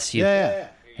bless you. yeah.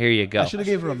 Here you go. I should have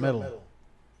gave her a medal.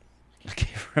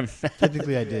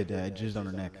 Technically, I did. I jizzed on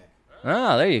her neck.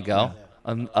 Oh, there you go.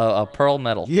 A pearl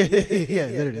medal. Yeah,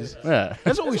 there it is. Yeah.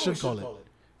 That's what we should call it,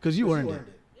 because you earned it.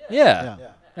 Yeah.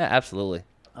 Yeah, absolutely.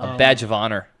 A badge of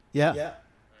honor. Yeah.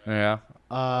 Yeah.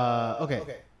 Okay.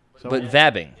 So, But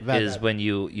vabbing Vab. is when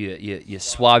you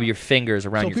swab your fingers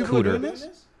around your people are doing cooter.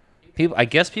 this? I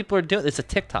guess people are doing. It's a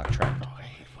TikTok trend.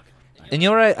 And you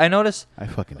know what I noticed? I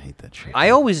fucking hate that shit. I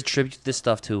always attribute this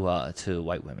stuff to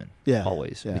white women. Yeah,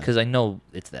 Always, yeah. because I know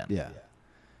it's them. Yeah.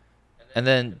 And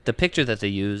then the picture that they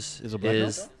use Is a black girl?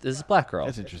 is a black girl.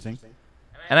 That's interesting.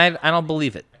 And I don't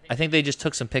believe it. I think they just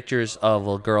took some pictures of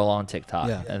a girl on TikTok,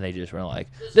 Yeah. and they just were like,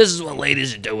 "This is what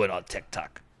ladies are doing on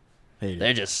TikTok. Hate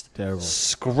They're it. just Terrible.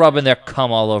 scrubbing their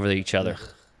cum all over each other."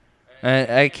 And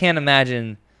I can't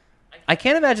imagine. the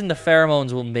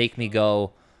pheromones will make me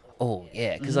go, "Oh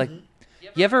yeah," because like,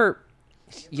 you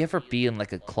ever be in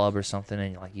like a club or something,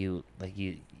 and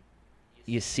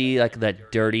you see like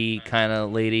that dirty kind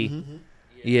of lady,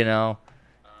 you know,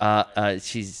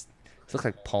 she looks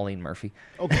like Pauline Murphy.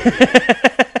 Okay.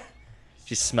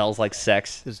 She smells like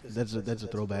sex. That's a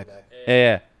throwback.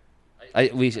 Yeah.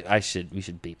 We should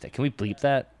bleep that. Can we bleep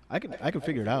that? I can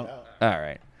figure it out. All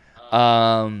right.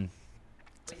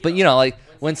 But you know, like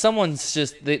when someone's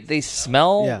just they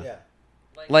smell Yeah.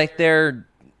 like they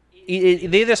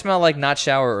either smell like not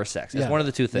shower or sex. It's Yeah. one of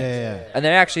the two things. Yeah. And they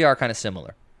actually are kind of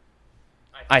similar.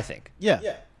 I think. Yeah.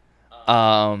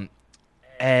 And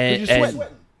You're sweating.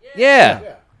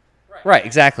 yeah. Right,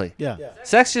 exactly. Yeah.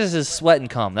 Sex just is sweat and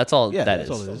cum. That's all Yeah, that that's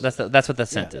is. all it is. That's what that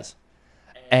scent is.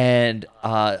 And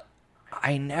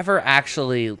I never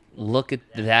actually look at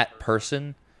that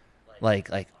person like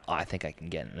oh, I think I can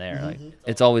get in there. Like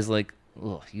it's always like,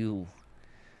 oh, you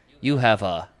have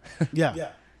a Yeah.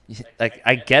 like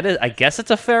I get it. I guess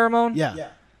it's a pheromone. Yeah.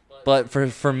 But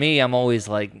for me, I'm always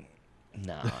like,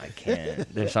 no, I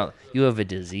can't. There's something. You have a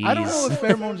disease. I don't know if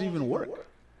pheromones even work.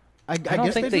 I don't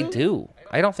guess think they do.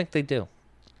 I don't think they do.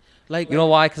 Like, You know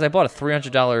why? Because I bought a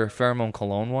 $300 pheromone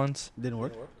cologne once. didn't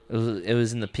work. It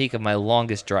was in the peak of my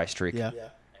longest dry streak. Yeah.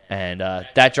 And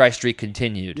that dry streak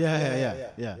continued Yeah.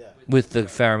 with the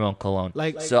pheromone cologne.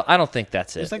 Like- So I don't think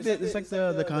that's it. It's like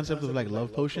the concept of like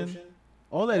love potion.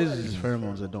 All that is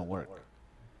pheromones that don't work.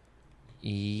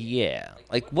 Yeah.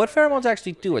 Like what pheromones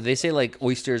actually do? They say like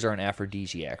oysters are an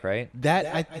aphrodisiac, right? That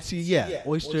I see. Yeah,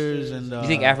 oysters and. You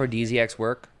think aphrodisiacs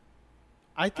work?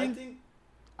 I think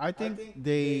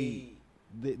they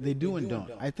do and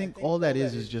don't. I think all that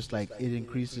is just like it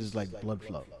increases like blood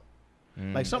flow,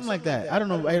 like something like that. I don't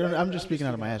know. I'm just speaking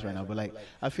out of my ass right now, but like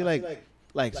I feel like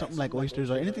like something like oysters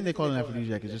or anything they call an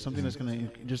aphrodisiac is just something that's gonna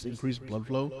just increase blood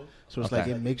flow. So it's like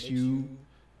it makes you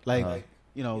like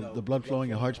the blood flowing,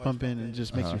 your heart's pumping, and it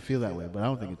just makes you feel that way. But I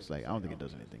don't think it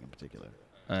does anything in particular.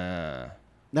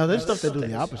 Now there's stuff that do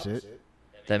the opposite.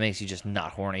 That makes you just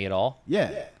not horny at all.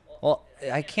 Yeah. Well,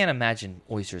 I can't imagine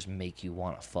oysters make you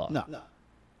want to fuck. No.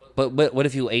 But what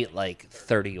if you ate like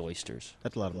 30 oysters?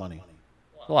 That's a lot of money.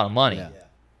 A lot of money. Yeah.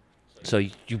 So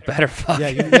you better fuck. Yeah,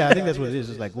 I think that's what it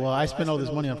is. It's like, well, I spent all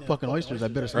this money on fucking oysters. I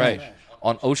better smash. Right.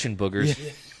 On ocean boogers.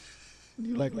 Yeah.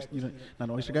 You not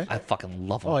an oyster guy? I fucking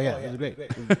love them. Oh yeah, those are great.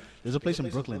 There's a place in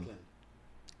Brooklyn,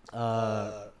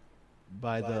 by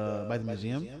the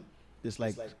museum. It's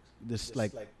like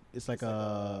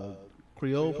a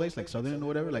Creole place, like Southern or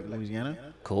whatever, like Louisiana.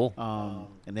 Cool.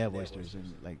 And they have oysters,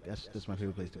 and like that's my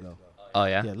favorite place to go. Oh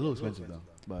yeah. Yeah, a little expensive though,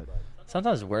 but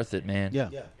sometimes it's worth it, man.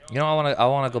 yeah. You know, I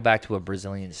want to go back to a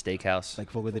Brazilian steakhouse. Like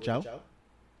Fogo de Chao.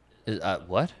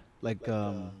 What? Like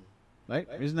right?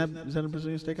 Is that a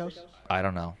Brazilian steakhouse? I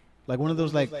don't know. Like one of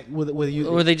those like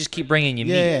Or they just keep bringing you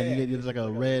meat. Yeah, and you get like a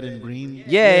red and green.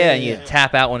 Yeah, and you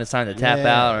tap out when it's time to tap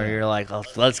out, or you're like,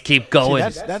 let's keep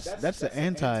going. See, that's the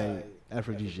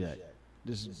anti-aphrodisiac.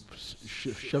 Just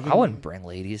shoving. I wouldn't bring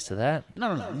ladies to that.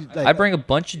 No. Like, I bring a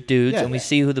bunch of dudes, and we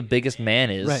see who the biggest man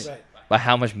is by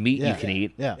how much meat you can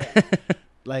eat. Yeah.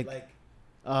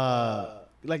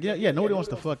 Nobody wants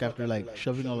to fuck after like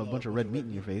shoving a bunch of red meat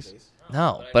in your face.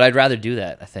 No, but I'd rather do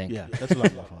that, I think. Yeah, that's a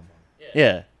lot more fun.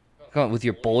 Yeah. Come on, with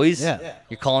your boys? Yeah.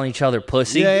 You're calling each other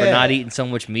pussy for not eating so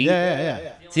much meat?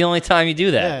 Yeah. It's the only time you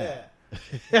do that.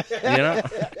 Yeah. You know?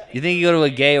 You think you go to a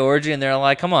gay orgy and they're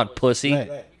like, come on, pussy.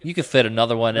 Right. You could fit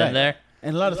another one in there.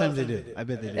 And a lot of times they did. I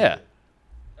bet they did. Yeah.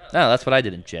 No, that's what I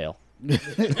did in jail.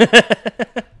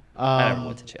 I never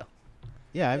went to jail.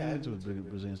 Yeah, I haven't been to a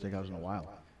Brazilian steakhouse in a while.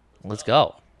 Let's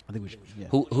go. I think we should. Yeah.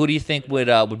 Who do you think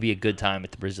would be a good time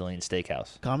at the Brazilian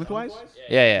steakhouse? Comic-wise?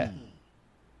 Yeah.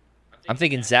 I'm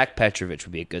thinking Zach Petrovich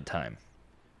would be a good time.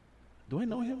 Do I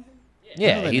know him?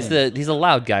 Yeah, he's the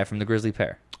loud guy from the Grizzly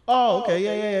Pear. Oh, okay.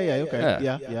 Yeah. Okay.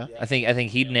 Yeah. I think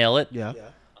he'd nail it. Yeah.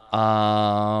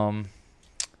 I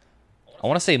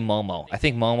want to say Momo. I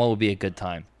think Momo would be a good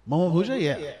time. Momo Huja?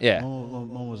 Yeah.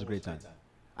 Momo was a great time.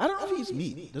 I don't know if he eats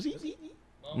meat. Does he eat meat?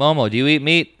 Momo, do you eat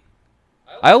meat?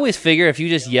 I always figure if you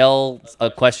just yell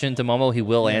a question to Momo, he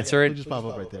will answer it. He'll just pop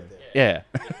up right there. Yeah.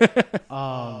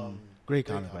 Great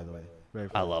comment, by the way. Very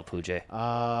I love Pooja.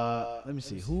 Let me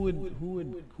see. Who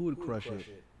would crush it?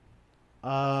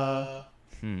 I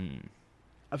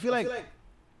feel like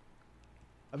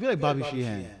Bobby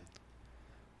Sheehan.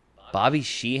 Bobby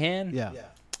Sheehan? Yeah.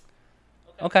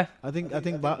 Okay. I think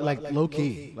like low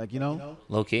key, like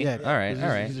Low key. Yeah. All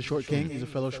right. He's a short king. He's a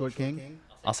fellow short king.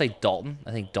 I'll say Dalton.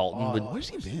 I think Dalton would. Where's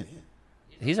he been?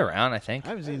 He's around, I think. I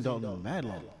haven't seen Dalton in mad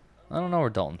long. I don't know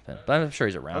where Dalton's been, but I'm sure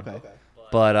he's around. Okay.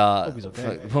 But Hope he's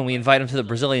okay. when we invite him to the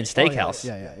Brazilian steakhouse,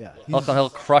 Yeah. he'll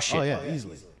crush it. Oh yeah,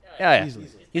 easily. Yeah. Easily.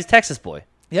 He's a Texas boy.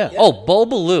 Yeah. Oh, Bo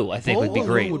Baloo, I think would be Bo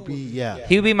great. Would be,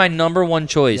 He would be my number one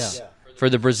choice for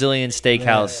the Brazilian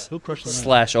steakhouse He'll crush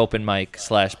the / open mic /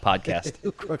 podcast.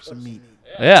 He'll crush some meat.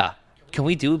 Yeah. Can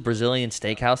we do Brazilian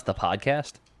steakhouse the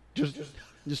podcast?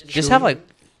 Just Have like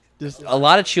a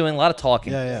lot of chewing, a lot of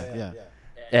talking, Yeah.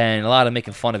 and a lot of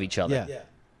making fun of each other. Yeah.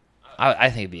 I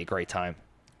think it'd be a great time.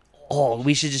 Oh,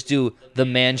 we should just do the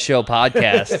Man Show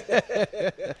podcast.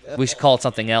 We should call it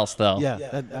something else, though.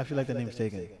 Yeah. I feel like the name's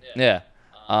taken. Yeah.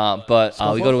 But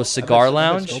we go to a cigar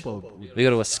lounge, we go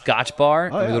to a Scotch bar,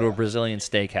 and we go to a Brazilian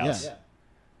steakhouse. Yeah.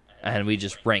 And we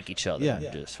just rank each other Yeah.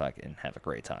 and just fucking have a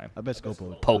great time. I bet Scopo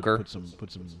would Poker.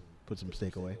 put some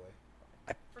steak away.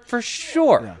 For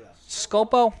sure. Yeah.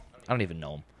 Scopo? I don't even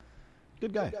know him.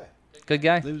 Good guy. Good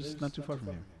guy? Lives not too far from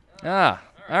here.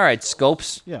 All right,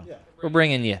 Scopes. Yeah. We're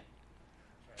bringing you. I'm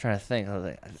trying to think.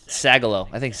 Sagalo.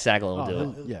 I think Sagalo will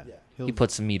do it. Yeah. He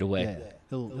puts some meat away. Yeah.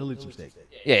 He'll eat some steak.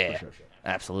 Yeah. For sure.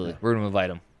 Absolutely. We're going to invite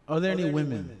him. Are there any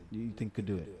women you think could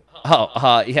do it?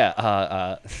 Oh,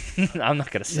 yeah. I'm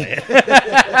not going to say it.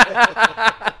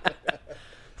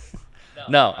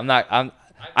 No, I'm not.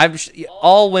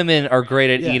 All women are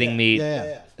great at eating meat,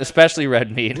 especially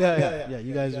red meat. Yeah.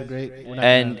 You guys are great.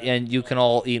 And you can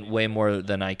all eat way more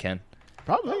than I can.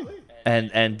 Probably.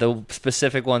 And the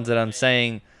specific ones that I'm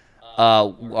saying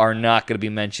are not going to be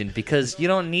mentioned because you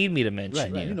don't need me to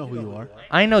mention you. You know who you are.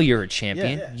 I know you're a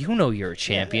champion. Yeah. You know you're a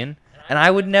champion. And I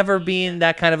would never be in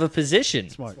that kind of a position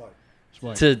Smart.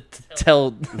 to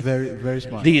tell Very, very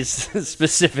smart. these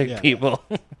specific people.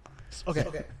 Okay.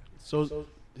 So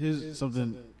here's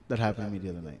something that happened to me the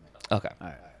other night. Okay. All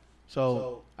right.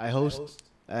 So I host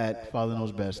at Father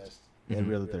Knows Best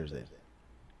every other Thursday.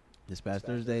 This past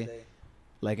Thursday,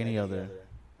 like any other.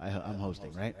 I'm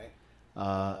hosting, right?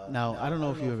 Now I don't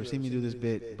know if you ever seen me do this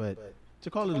bit, but to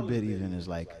call it a bit even is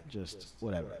like just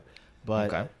whatever.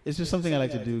 But it's just something I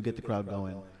like to do, get the crowd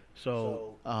going.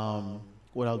 So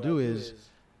what I'll do is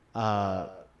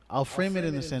I'll frame it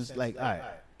in the sense like, all right,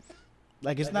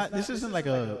 like it's not. This isn't like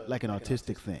an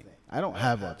autistic thing. I don't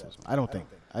have autism. I don't think.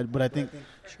 But I think.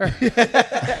 Sure.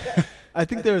 I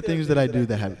think there are things that I do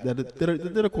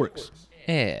that are quirks.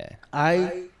 Yeah.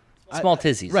 Small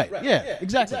tizzies. Right. Yeah.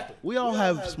 Exactly. We all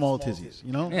have small tizzies.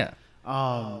 You know. Yeah.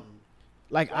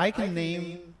 Like I can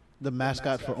name the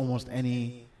mascot for almost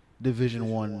any Division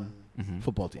I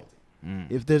football team.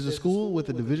 If there's a school with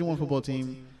a Division I football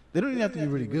team, they don't even have to be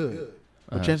really good.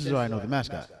 But chances are I know the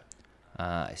mascot.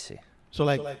 I see. So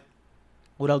like,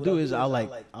 what I'll do is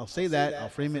I'll say that, I'll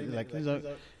frame it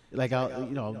like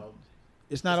I'll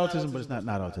it's not autism, but it's not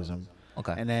autism.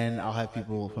 Okay. And then I'll have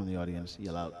people from the audience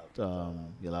yell out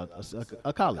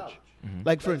a college.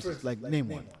 Like for instance, like name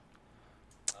one.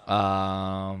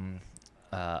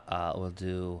 We'll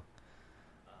do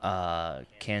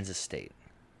Kansas State.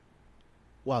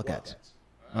 Wildcats.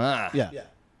 Ah. Yeah.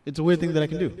 It's a weird thing that I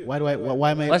can do. Why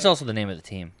am I? That's also the name of the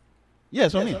team. Yeah,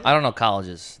 that's what I mean. I don't know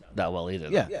colleges that well either.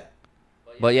 Yeah.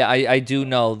 But yeah, I do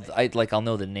know. I'll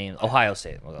know the name. Ohio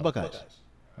State. We'll go. Buckeyes.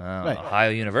 Right.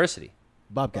 Ohio University.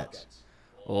 Bobcats.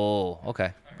 Oh,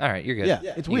 okay. All right, you're good. Yeah,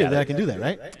 it's weird that I can do that,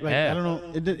 right? Like, Yeah. I don't know.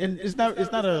 It's not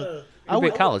a. You're a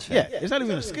big college fan. Yeah, it's not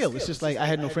even a skill. It's just like I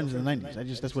had no friends in the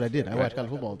 '90s. That's what I did. I watched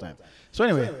college football all the time. So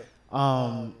anyway,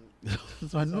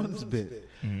 so I know this bit,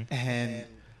 and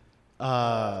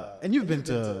you've been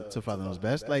to Father Knows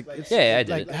Best. Like it's, Yeah, I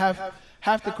did like it.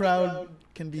 half the crowd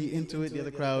can be into it. The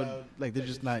other crowd, like they're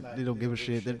just not. They don't give a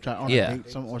shit. They're trying on a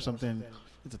date or something.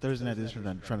 It's a Thursday night. They're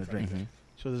just trying to drink.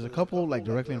 So there's a couple like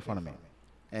directly in front of me,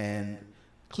 and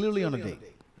clearly on a date.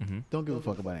 Don't give a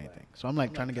fuck about anything. So I'm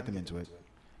like trying to get them into it,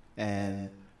 and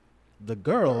the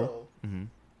girl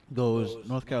goes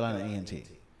North Carolina A&T,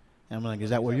 and I'm like, is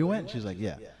that where you went? She's like,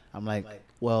 yeah. I'm like,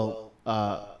 well,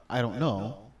 I don't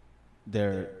know.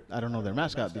 I don't know their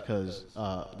mascot because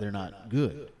they're not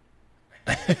good.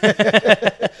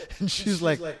 And she's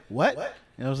like, what?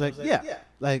 And I was like, yeah.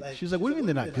 Like, she's like, what do you mean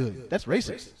they're not good? That's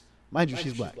racist. Mind you,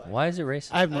 she's black. Why is it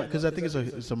racist? I have no, because I think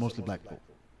it's a mostly black pool.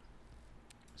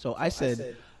 So I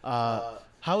said, how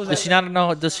is that?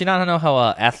 Does she not know how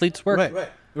athletes work?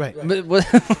 Right. But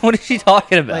what is she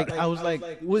talking about? Like I was like,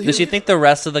 does she think the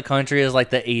rest of the country is like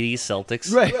the '80s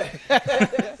Celtics? Right.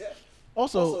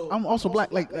 Also, I'm also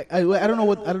black. Like I don't know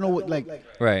what like.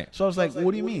 Right. So I was like,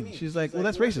 what do you mean? She's like, well,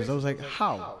 that's racist. I was like,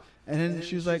 how? And then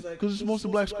she was like, because it's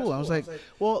mostly black school. I was like,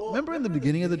 well, remember in the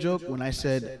beginning of the joke when I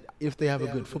said if they have a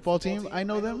good football team, I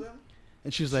know them?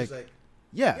 And she was like,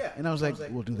 yeah. And I was like,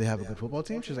 well, do they have a good football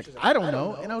team? She was like, I don't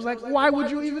know. And I was like, why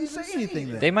would you even say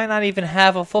anything then? They might not even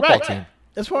have a football team.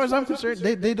 As far as I'm concerned,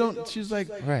 they don't. She's like,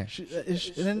 right.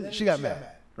 And then she got mad,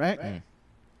 right?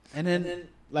 And then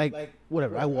like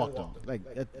whatever, I walked on.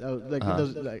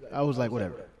 I was like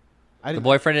whatever. The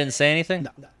boyfriend didn't say anything?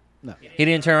 No. He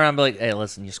didn't turn around and be like, hey,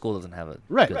 listen, your school doesn't have a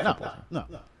good football team. No.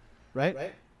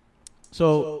 Right?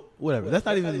 So whatever. That's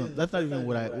not even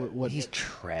what He's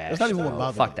trash. That's not even what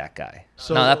bothered me. Fuck that guy.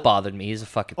 So, no, that bothered me. He's a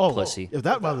fucking pussy. If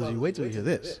that bothers you, wait till you hear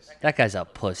this. That guy's a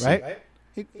pussy.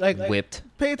 Right? Whipped.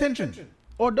 Pay attention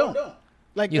or don't.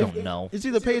 Like you don't know. It's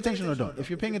either pay attention or don't. If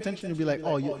you're paying attention, you'll be like,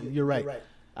 oh, you're right.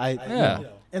 And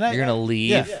you're gonna leave.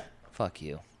 Yeah. Fuck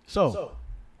you. So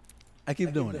I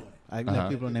keep doing it. I have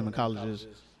people naming colleges.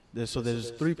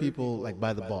 There's three people like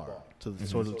by the bar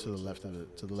sort of to the left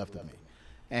of me,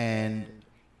 and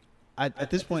at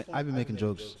this point I've been making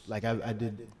jokes. Like I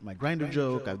did my grinder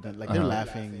joke. I've done they're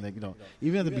laughing. Like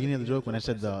even at the beginning of the joke when I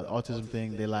said the autism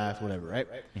thing, they laughed. Whatever, right?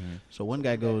 So one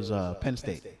guy goes Penn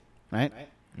State, right?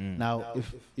 Now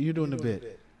if you're doing the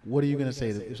bit, what are you gonna say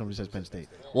if somebody says Penn State?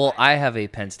 Well, I have a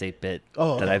Penn State bit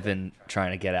that I've been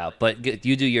trying to get out, but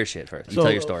you do your shit first. You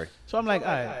tell your story. So I'm like,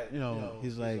 all right,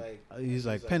 he's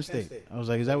like Penn State. I was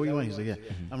like, is that what you want? He's like, yeah.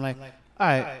 I'm like, all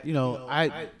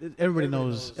right, everybody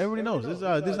knows. It's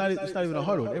not even a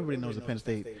hard one. Everybody knows the Penn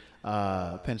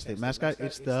State mascot.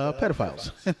 It's the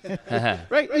pedophiles,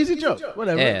 right? Easy joke,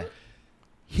 whatever. Yeah.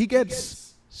 He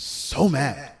gets so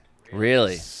mad.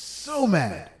 Really? So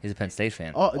mad. He's a Penn State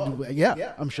fan. Oh,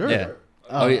 yeah, I'm sure. Yeah.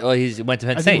 He went to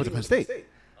Penn I think State. he went to Penn State.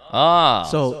 Ah.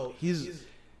 So he's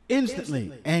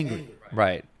instantly angry.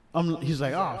 Right. He's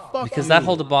like, oh, fuck because you. that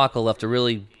whole debacle left a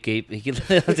really he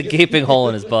left a gaping hole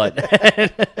in his butt.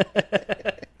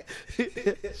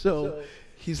 So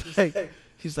he's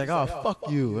like, oh, fuck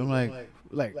you. I'm like,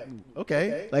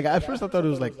 okay. Like at first I thought it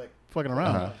was like fucking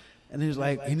around, and he was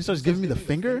like, and he starts giving me the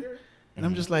finger, and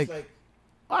I'm just like,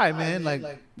 all right, man, like,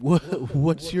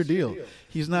 what's your deal?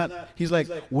 He's like,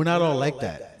 we're not all like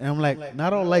that. And I'm like,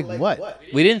 not all like what?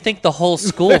 We didn't think the whole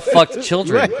school fucked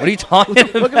children. Right. What are you talking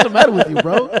What the fuck is about? the matter with you,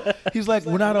 bro? He's like,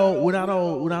 we're not all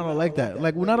like that. I'm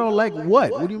like, we're not all like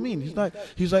what? What do you mean? He's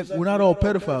like, we're not all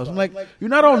pedophiles. I'm like, you're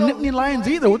not all Nittany Lions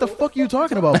either. What the fuck are you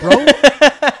talking about, bro?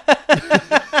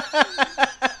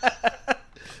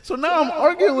 So now I'm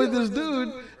arguing with this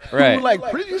dude Right. who, like,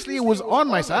 previously was on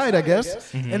my side, I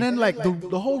guess. And then, like,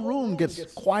 the whole room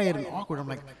gets quiet and awkward. I'm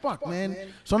like, fuck, man.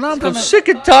 So now I'm I'm sick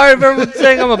and tired of everyone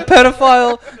saying I'm a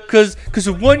pedophile because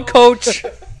of one coach.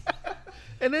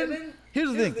 And then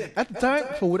here's the thing. At the time,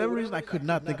 for whatever reason, I could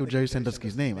not think of Jerry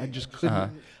Sandusky's name. I just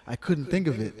couldn't. I couldn't think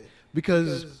of it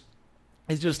because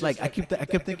it's just like I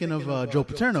kept thinking of Joe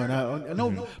Paterno, and I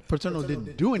know Paterno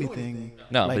didn't do anything.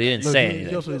 No, like, but he didn't look, say He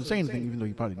anything. also didn't say anything, even though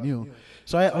he probably knew.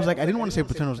 So I was like, I didn't want to say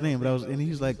Paterno's name, but and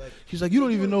he's like, you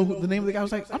don't even know the name of the guy. I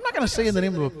was like, I'm not gonna say the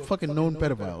name of a fucking known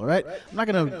pedophile, all right? I'm not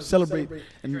gonna celebrate.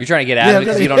 You're trying to get out of it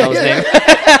because you don't know his name.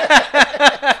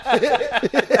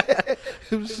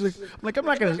 It was just like, I'm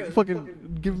not gonna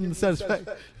fucking give him the satisfaction.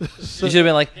 So, You should have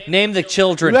been like, name the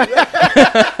children.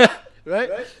 right?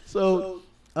 So,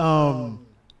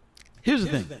 here's the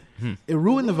thing. It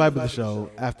ruined the vibe of the show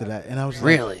after that, and I was like,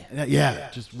 Really? yeah,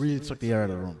 just really sucked the air out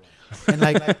of the room. And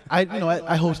like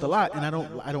I host a lot, and I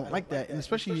don't like that, and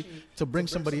especially to bring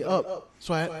somebody up.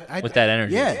 So I With that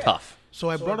energy, yeah, it's tough. So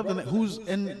I brought up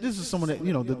and this is someone that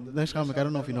the next comic. I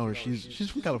don't know if you know her. She's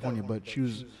from California, but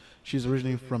she's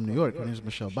originally from New York. Her name is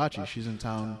Michelle Bacci. She's in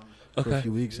town for a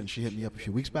few weeks, and she hit me up a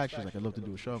few weeks back. She's like, I'd love to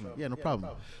do a show. I'm like, yeah, no problem.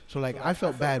 So like I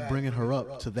felt bad bringing her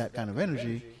up to that kind of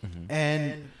energy,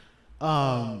 and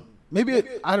maybe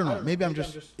I don't know. Maybe I'm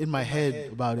just in my head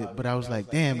about it, but I was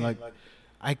like, damn, like.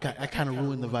 I kind of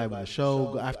ruined the vibe of the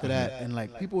show after that, and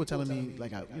like people were telling me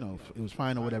like it was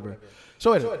fine or whatever.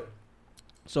 So anyway,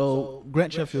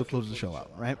 Grant Sheffield closes the show out,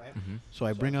 right? So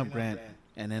I bring up Grant,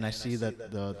 and then I see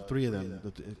that the three of them,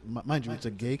 mind you, it's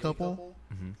a gay couple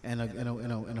and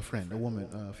a friend, a woman,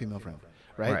 a female friend,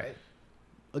 right?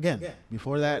 Again,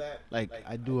 before that, like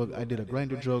I did a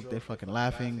grinder joke. They're fucking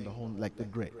laughing. The whole like they're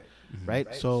great, right?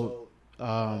 So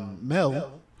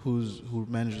Mel, who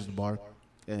manages the bar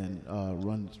and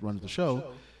runs the show,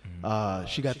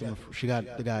 she got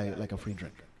the guy like a free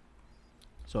drink.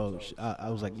 So I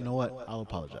was like, you know what? I'll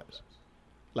apologize.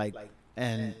 Like,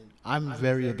 and I'm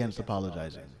very against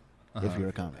apologizing if you're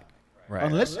a comic, Right.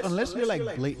 Unless you're like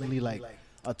blatantly like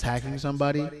attacking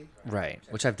somebody, Right.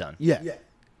 Which I've done. yeah.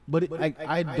 But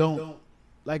I don't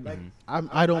like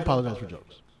I don't apologize for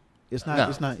jokes. It's not. No.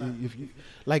 It's not. If you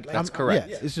like, That's correct.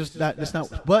 Yeah, it's just that. It's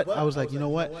not. But I was like, you know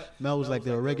what? Mel was like,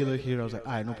 they're a regular here. I was like,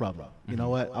 all right, no problem. You know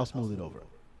what? I'll smooth it over.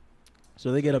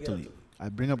 So they get up to leave. I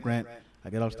bring up Grant. I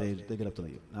get off stage. They get up to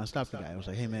leave. And I stop the guy. I was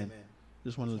like, hey man,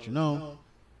 just want to let you know,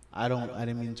 I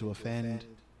didn't mean to offend.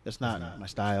 That's not my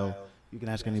style. You can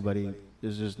ask anybody.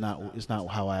 It's just not. It's not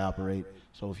how I operate.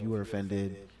 So if you were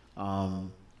offended, I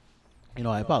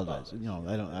apologize. I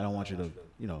don't want you to.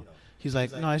 He's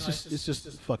like, no, it's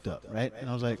just fucked up, right? And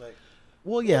I was like,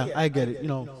 well, yeah, I get it.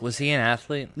 Was he an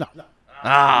athlete? No.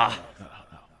 Ah.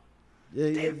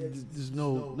 There's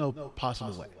no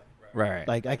possible way. Right.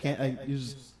 Like I can't.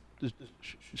 He's just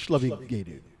schlubby gay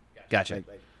dude. Gotcha.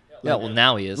 Yeah. Well,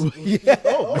 now he is. Yeah.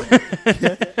 Oh,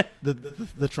 yeah.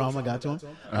 The trauma got to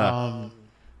him.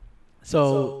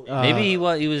 So Maybe he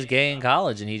was gay in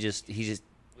college and he just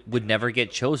would never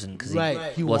get chosen because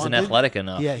he wasn't athletic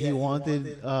enough. Yeah, he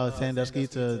wanted Sandusky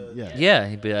to. Yeah. Yeah,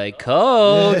 he'd be like,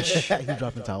 Coach. He's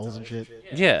dropping towels and shit.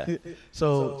 Yeah.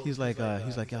 So he's like, yeah,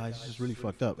 he's just really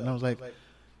fucked up. And I was like,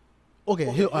 okay,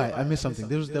 all right, I missed something.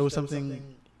 There was something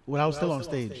when I was still on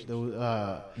stage. There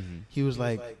was, he was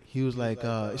like,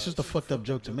 it's just a fucked up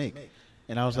joke to make.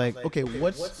 And I was like, okay,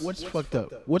 what's fucked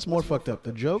up? What's more fucked up,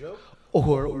 the joke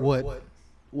or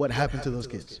what happened to those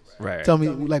kids? Right. Tell me,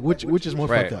 like, which is more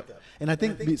Right. fucked up? And I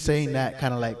think saying that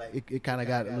kind of like it kind of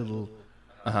got a little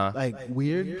like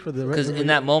weird for the Because in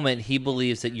that moment, he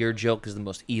believes that your joke is the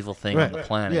most evil thing on the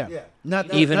planet. Yeah,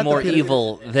 not Even not more the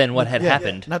evil than what had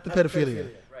happened. Not the pedophilia.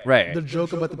 Right. The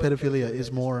joke about the pedophilia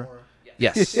is more.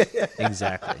 Yes.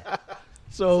 Exactly.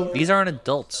 So These aren't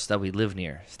adults that we live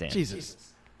near, Stan. Jesus.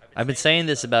 I've been saying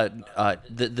this about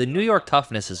the New York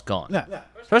toughness is gone. Yeah.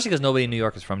 Especially because nobody in New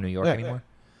York is from New York Yeah. anymore.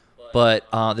 But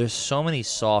there's so many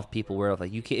soft people where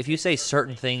like if you say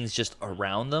certain things just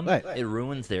around them, Right. it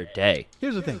ruins their day.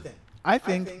 Here's the thing. I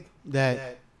think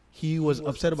that he was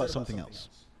upset about something else.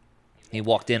 He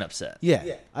walked in upset.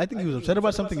 Yeah, I think he was upset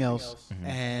about something else,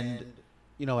 and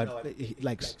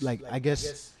I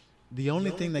guess the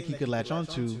only thing that he could latch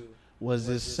onto was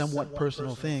this somewhat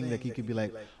personal thing that he could be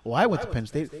like, well, I went to Penn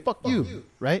State, fuck you,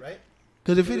 right?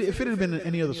 Because if it had been in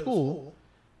any other school,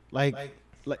 like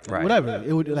Right. whatever,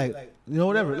 it would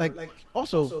whatever. Like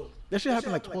also, that shit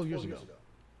happened like 12 years ago.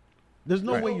 There's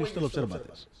no way you're still upset about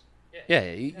this.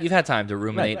 Yeah, you've had time to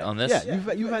ruminate on this.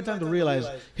 Yeah, you've had time to realize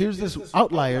here's this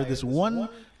outlier, this one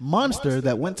monster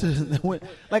that went to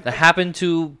that happened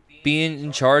to be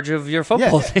in charge of your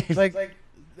football team. Like,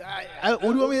 what do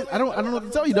you want me? I don't know what to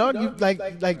tell you, dog. You like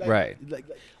right. Like,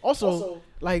 also,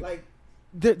 like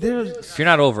there's. If you're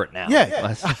not over it now,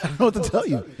 yeah, I don't know what to tell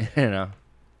you. You know.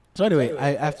 So anyway,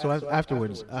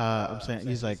 afterwards, I'm saying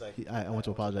he's like, I went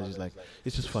to apologize. He's like,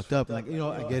 it's just fucked up. Like,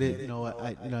 I get it.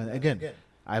 Again,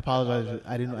 I apologize.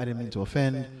 I didn't mean to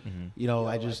offend. Mm-hmm.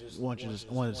 I just wanted to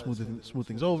smooth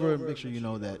things over and make sure you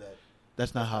know that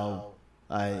that's not how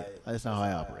I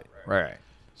operate. Right.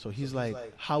 So he's like,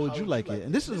 how would you like it?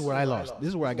 And this is where I lost. This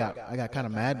is where I got kind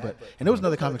of mad. And there was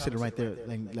another comic sitting right there,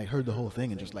 like heard the whole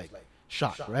thing and just like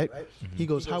shocked, right? Mm-hmm. He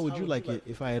goes, how would you like it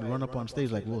if I had run up on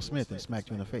stage like Will Smith and smacked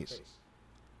you in the face?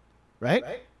 Right?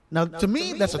 Now, to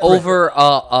me, that's a threat. Over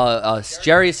a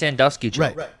Jerry Sandusky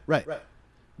joke. Right.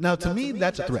 Now, to me,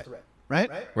 that's a threat.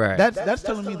 Right? Right. That's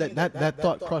telling me that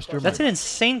thought crossed your mind. That's an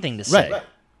insane thing to say.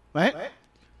 Right?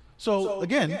 So,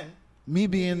 again, me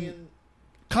being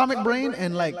comic brain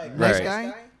and like nice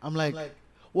guy, I'm like,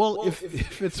 well,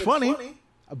 if it's funny,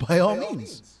 by all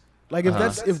means. Like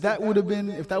if that would have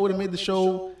made the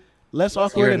show less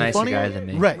awkward You're a and nicer funnier, guy than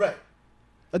me. Right.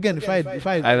 Again, if I I'd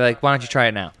be like, why don't you try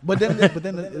it now? But then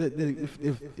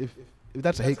if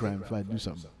that's a hate crime, if I do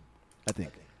something, I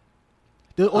think.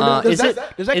 Does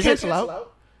that cancel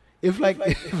out? If I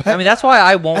mean, that's why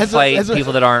I won't fight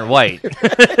people that aren't white.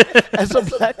 As a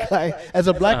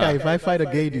black guy, if I fight a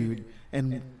gay dude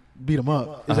and beat him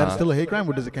up, is that still a hate crime,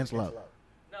 or does it cancel out?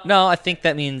 No, I think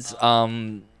that means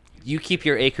you keep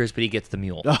your acres, but he gets the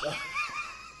mule.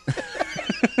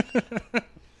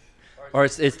 Or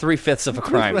it's 3/5 of a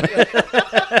crime.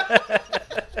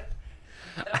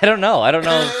 I don't know.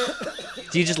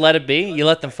 Do you just let it be? You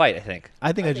let them fight, I think.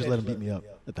 I think I just let him beat me up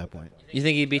at that point. You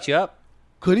think he'd beat you up?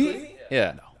 Could he?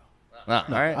 Yeah. No. All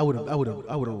right. I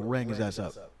would have rang his ass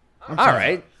up. All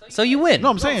right. So you win. No,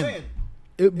 I'm saying.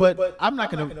 But I'm not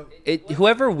gonna.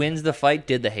 Whoever wins the fight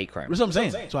did the hate crime. That's what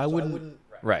I'm saying. So I wouldn't.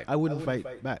 Right. I wouldn't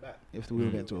fight back if we were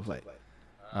getting into a fight.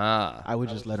 I would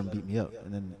just let him beat me up,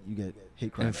 and then you get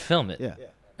hate crime. And film it. Yeah.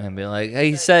 And be like,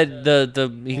 hey, he said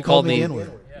he called me.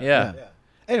 Yeah.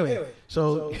 Anyway,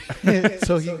 so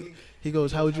he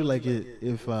goes, how would you like it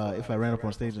if I ran up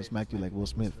on stage and smacked you like Will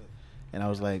Smith? And I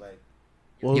was like,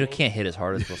 well, you can't hit as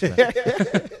hard as Will Smith.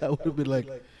 I would have been like,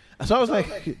 so I was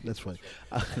like, that's funny.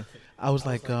 I was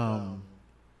like,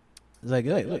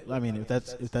 hey, look, I mean, if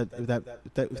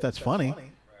that's funny,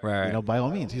 right? By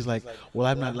all means. He's like, well,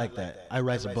 I'm not like that. I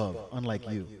rise above, unlike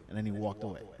you. And then he walked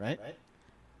away, right?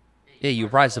 Yeah, you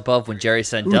rise above when Jerry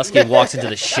Sandusky walks into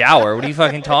the shower. What are you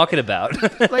fucking talking about?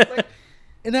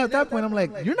 And at that point, I'm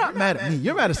like, you're not mad at me.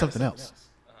 You're mad at something else.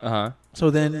 So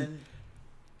then,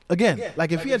 again,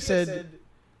 like if he had said,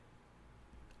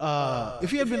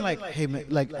 if he had been like, hey, man,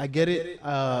 like I get it.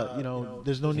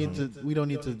 There's no need to. We don't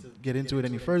need to get into it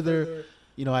any further.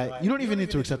 You don't even need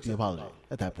to accept the apology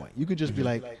at that point. You could just be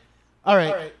like, all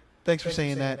right, thanks for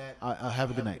saying that. I'll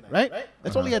have a good night. Right?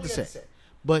 That's all he had to say.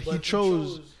 But he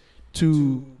chose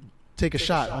to take a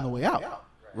shot on the way out.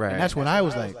 Right. And that's when I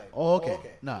was like, oh, okay.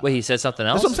 Nah. Wait, he said something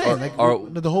else? That's what I'm saying. Or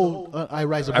the whole I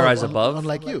rise above. I rise above?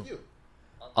 Unlike you.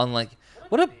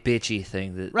 What a bitchy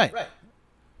thing. Right.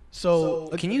 So.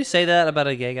 Can you say that about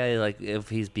a gay guy, like, if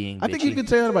he's being bitchy? I think you could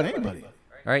say that about anybody.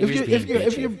 All right,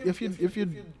 if you're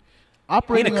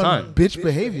operating on bitch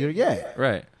behavior, yeah.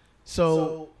 Right.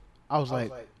 So I was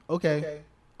like, okay.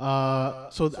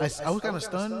 So I was kind of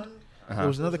stunned. There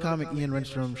was another comic, Ian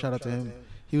Renstrom, shout out to him.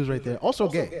 He was right there, also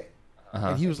gay.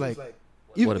 And he was like,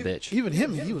 what a bitch. Even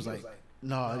him, he was like,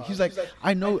 no. He's like,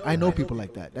 I know people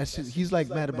like that. He's like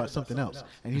mad about something else,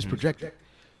 and he's projecting.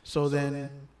 So then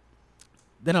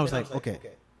I was like, okay,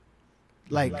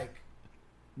 like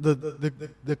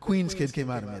the Queen's kid came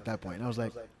out of me at that point, and I was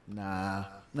like, nah, I'm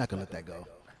not gonna let that go.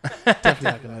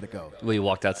 Definitely not gonna let it go. Well, you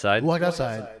walked outside.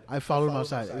 I followed him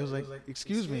outside. It was like,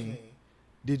 excuse me,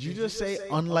 did you just say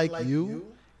unlike you?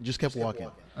 Just kept walking.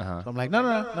 So I'm like,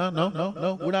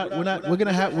 no. We're not. We're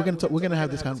gonna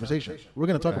have this conversation. We're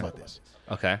gonna talk about this.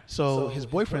 Okay. So his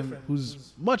boyfriend,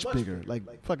 who's much bigger, like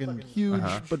fucking huge,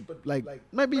 but like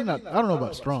maybe not. I don't know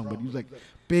about strong, but he's like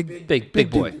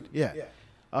big boy. Dude. Yeah.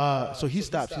 So he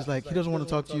stops. He's like, he doesn't want to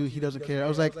talk to you. He doesn't care. I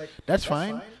was like, that's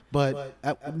fine. But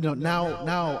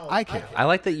now I care. I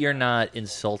like that you're not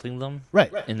insulting them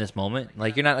Right. in this moment.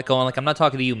 Like, you're not going, like, I'm not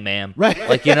talking to you, ma'am. Right.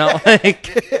 Like, you know, like,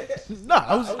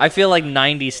 No, I feel like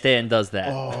 90s Stan does that.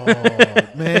 Oh,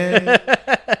 man.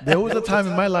 There was a time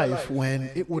in my life when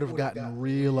it would have gotten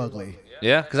real ugly.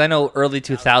 Yeah, because I know early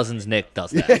 2000s Nick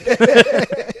does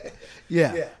that.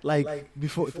 Yeah. Like,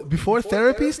 before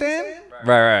therapy, Stan?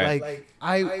 Right. Like,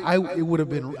 it would have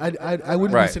been, I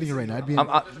wouldn't be sitting here right now. I'd be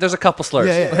there's a couple slurs.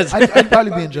 Yeah. I'd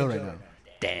probably be in jail right now.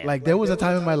 Damn. Like, there was a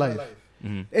time in my life.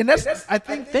 And that's, I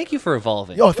think. Thank you for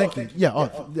evolving. Oh, thank you. Yeah.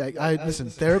 Listen,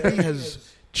 therapy has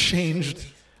changed.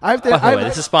 By the way,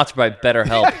 this is sponsored by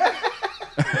BetterHelp.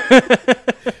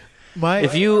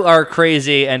 If you are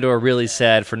crazy and or really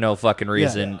sad for no fucking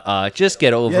reason, just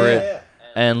get over it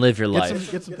and live your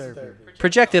life. Get some therapy.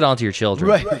 Project it onto your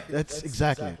children. Right. That's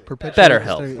exactly.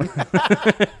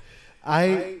 BetterHelp.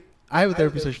 I have a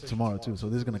therapy session tomorrow too, so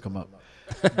this is gonna come up.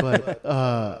 But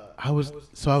I was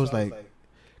like,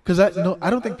 because I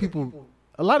don't think people.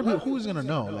 A lot of people, who's gonna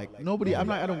know? Like nobody.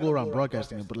 I don't go around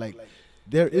broadcasting it, but like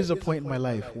there is a point in my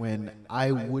life when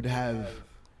I would have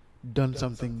done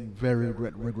something very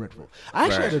regretful. I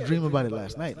actually had a dream about it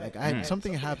last night. Like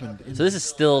something happened. So this is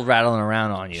still rattling around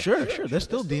on you. Sure. There's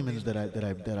still demons that I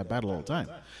battle all the time.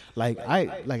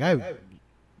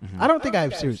 I don't think I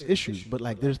have serious issues, but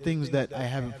like there's things that I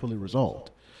haven't fully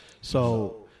resolved.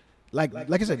 So, like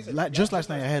I said, just last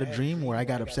night I had a dream where I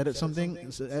got upset at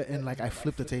something and like I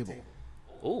flipped the table.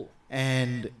 Oh.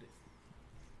 And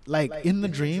like in the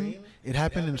dream, it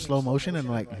happened in slow motion, and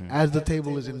like as the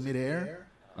table is in midair,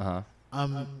 I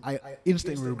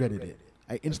instantly regretted it.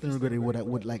 I instantly regretted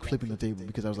what like flipping the table,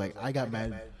 because I was like, I got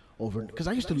mad over, because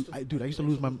I used to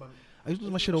lose my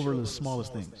shit over the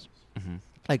smallest things.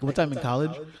 Like one time in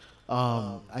college,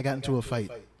 I got into a fight.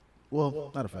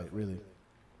 Well, not a fight, really.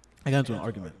 I got into an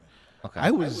argument. Okay. I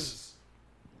was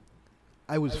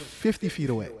 50 feet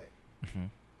away,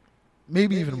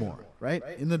 maybe even more. Right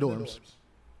in the dorms,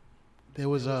 there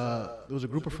was a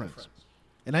group of friends,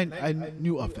 and I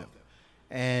knew of them,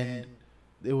 and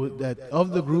there was that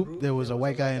of the group there was a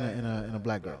white guy and a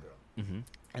black girl,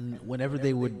 and whenever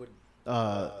they would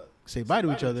say bye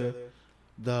to each other,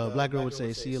 the black girl would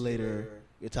say, "See you later,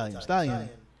 Italian stallion,"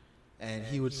 and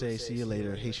he would say, "See you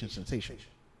later, Haitian sensation."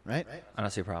 Right? I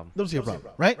don't see a problem. Don't see a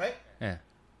problem. Right? Yeah.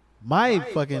 My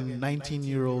fucking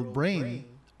 19-year-old brain,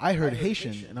 I heard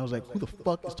Haitian, and I was like, "Who the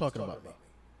fuck is talking about me?"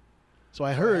 So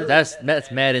I heard.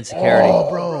 That's mad insecurity. Oh,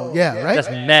 bro. Yeah, right? That's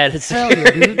mad insecurity.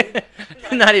 Hell yeah,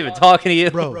 dude. Not even talking to you.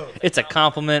 Bro. It's a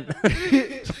compliment.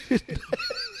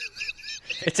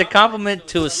 It's a compliment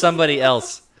to somebody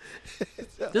else.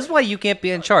 This is why you can't be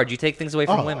in charge. You take things away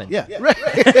from women. Yeah, right.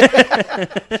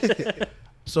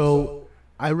 So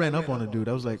I ran up on a dude.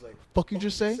 I was like, "Fuck you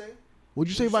just say? What'd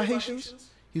you say about Haitians?"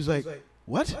 He's like,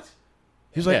 "What?"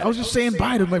 He's like, "I was just saying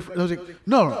bye to my friend." I was like,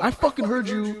 "No, I fucking heard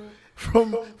you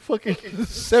from fucking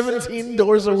 17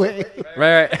 doors away."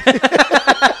 Right.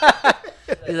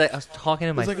 He's like, "I was talking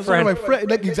to my friend."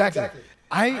 Like, exactly.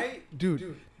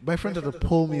 Dude, my friend had to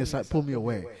pull me aside, pull me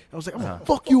away. I was like, "I'm gonna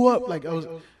fuck you up." Like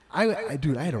I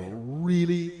had a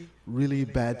really, really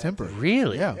bad temper.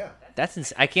 Really? Yeah.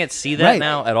 That's I can't see that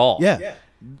now at all. Yeah.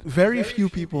 Very few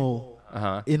people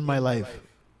in my life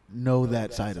know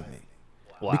that side of me.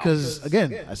 Wow. Because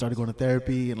again, I started going to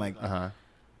therapy and like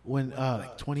when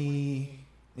like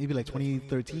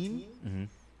 2013.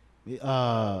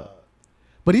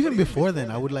 But even before then,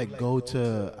 I would like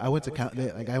I went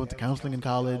to counseling in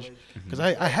college because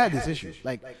I had this issue.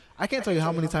 Like I can't tell you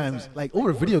how many times, like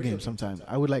over video games sometimes,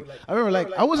 I remember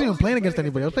like I wasn't even playing against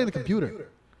anybody. I was playing the computer.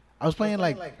 I was playing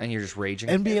like and you're just raging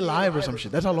NBA Live or some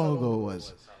shit. That's how long ago it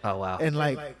was. Oh wow. And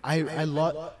like I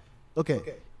lost. Okay,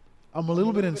 I'm a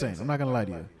little bit insane. I'm not gonna lie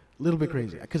to you. A little bit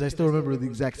crazy because I still remember the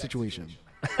exact situation.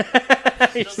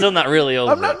 You're still not really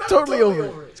over. I'm not totally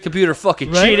over it. This computer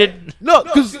fucking cheated. No,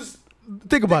 because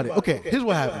think about it. Okay, here's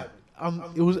what happened.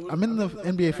 I'm in the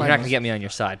NBA finals. You're not gonna get me on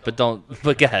your side, but go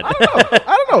ahead.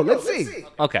 I don't know. Let's see.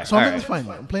 Okay. So I'm in the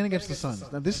final. I'm playing against the Suns.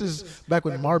 Now this is back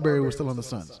when Marbury was still on the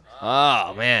Suns.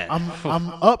 Oh man. I'm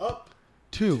up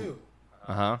 2.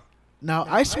 Now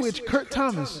I switch Kurt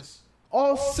Thomas,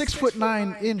 all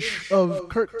 6'9" of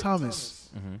Kurt Thomas,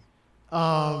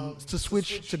 to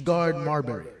switch to guard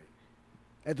Marbury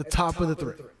at the top of the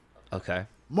 3. Okay.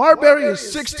 Marbury is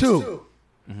 6'2".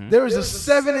 There is a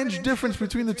 7-inch difference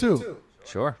between the two.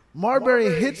 Sure.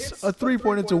 Marbury hits a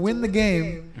 3-pointer to win the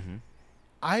game.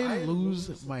 I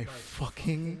lose my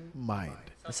fucking mind.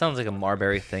 That sounds like a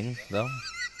Marbury thing, though.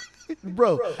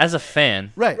 Bro. As a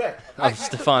fan Right. of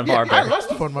Stephon I Marbury, love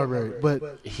Stephon Marbury,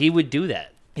 but he would do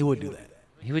that. he would do that.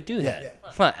 He would do that.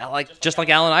 Just like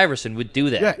Allen Iverson would do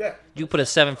that. Yeah. You put a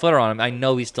 7-footer on him, I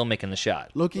know he's still making the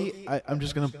shot. Loki, I'm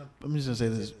just gonna say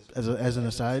this as an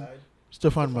aside.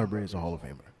 Stephon Marbury is a Hall of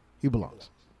Famer. He belongs.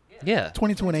 Yeah.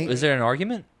 22-8. Is there an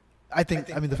argument? I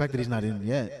mean, the fact that he's not in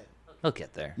yet. He'll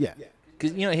get there. Yeah.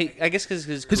 Because I guess because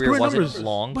his career wasn't numbers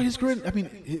long. But his career, I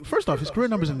mean, first off, his career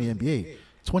numbers in the NBA: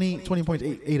 20 points,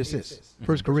 8 assists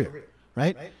for his career,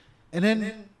 right? And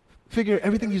then figure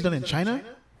everything he's done in China.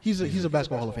 He's a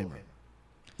basketball Hall of Famer,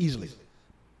 easily.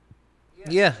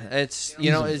 Yeah, it's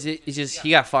it's just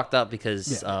he got fucked up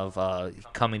because of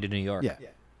coming to New York.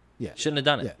 Yeah. Shouldn't have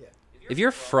done it. Yeah. If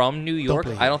you're from New York,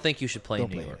 play I here. don't think you should play in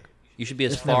Don't New play York. here. You should be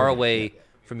as It's far never- away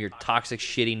from your toxic,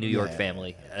 shitty New York Yeah.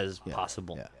 family as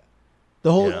possible. Yeah.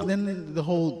 The whole Yeah. then the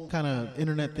whole kind of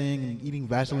internet thing and eating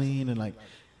Vaseline and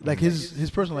like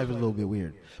his personal life is a little bit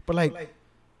weird. But like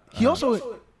he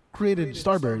also created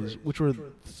Starberries, which were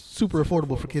super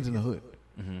affordable for kids in the hood.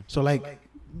 So like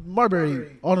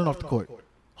Marbury on and off the court,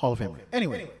 Hall of Famer.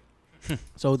 Anyway,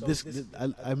 so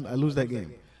I lose that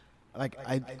game. Like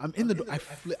I'm in the I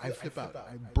flip out.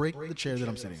 I break the chair that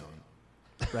I'm sitting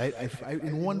on. Right? I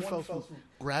in one fell swoop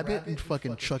grab it and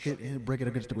fucking chuck it and break it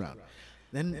against the ground.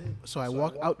 Then so I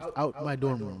walk out my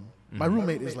dorm room. My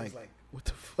roommate is like, "What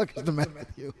the fuck is the matter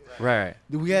with you?" Right.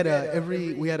 We had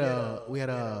a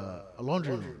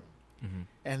laundry room,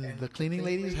 and the cleaning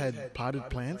ladies had potted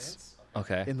plants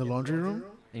Okay. in the laundry room.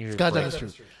 And you just God, break that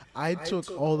is true. I took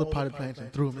all the potted plants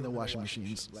and threw them in the washing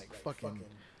machines. Like fucking,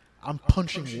 I'm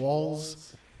punching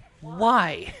walls.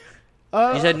 Why? You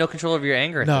just had no control over your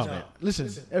anger at this No, point. listen,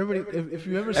 everybody. If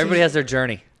you ever Everybody has their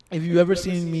journey. if you ever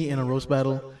seen me in a roast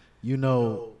battle, you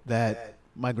know that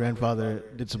my grandfather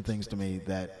did some things to me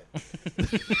that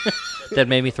That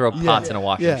made me throw pots in a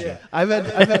washing machine. I've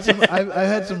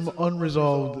had some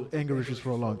unresolved anger issues for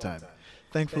a long time.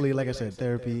 Thankfully, like I said,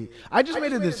 therapy. I just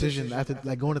made a decision after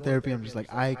like going to therapy. I'm just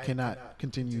like I cannot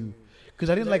continue because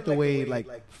I didn't like the way like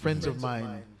friends of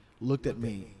mine looked at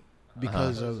me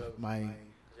because of my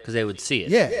Because they would see it.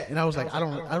 yeah, and I was like I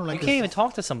don't You like can't this. even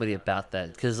talk to somebody about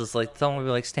that because it's like someone would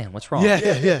be like, Stan, what's wrong? Yeah.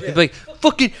 They'd be like,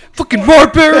 fucking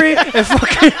Marbury and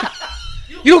fucking.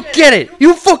 You don't get it. You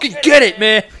don't fucking get it,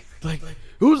 man. Like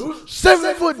it was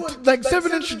 7 foot, like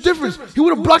 7 inch difference. He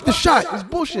would have blocked the shot. It's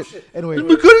bullshit. Anyway,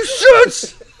 Look at his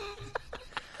shots.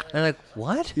 And I'm like,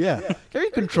 what? yeah. How many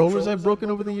controllers I've broken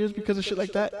over the years because of shit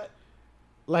like that?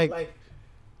 Like,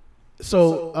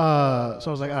 so I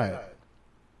was like, all right.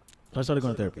 So I started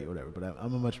going to therapy or whatever. But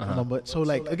I'm a much, but so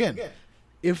like again,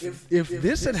 if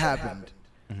this had happened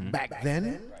back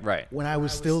then, Right. when I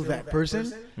was still that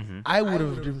person, I would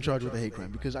have been charged with a hate crime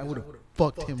because I would have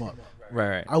fucked him up.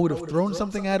 Right. I would have thrown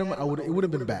something at him. It would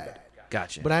have been bad.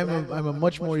 Gotcha. But I'm a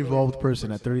much more evolved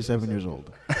person at 37 years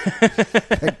old.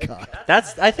 Thank God.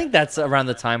 I think that's around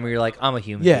the time where you're like, I'm a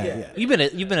human. Yeah, being. yeah.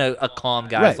 You've been a calm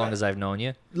guy Right. as long as I've known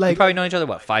you. Like- We've probably known each other,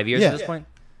 what, 5 years Yeah. at this point?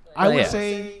 I would yeah.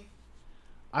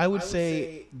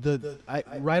 say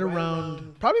right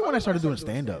around probably when I started doing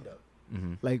stand up.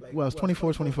 Like I was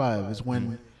 24, 25 is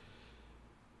when.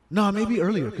 No, maybe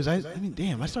earlier because I mean,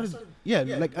 damn, I started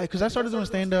because I started doing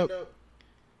stand up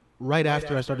right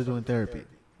after I started doing therapy.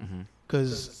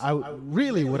 Because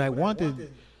what I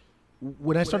wanted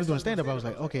when I started doing stand up, I was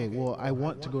like, okay, well, I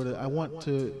want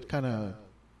to kind of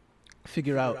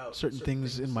figure out certain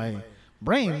things in my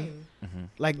brain,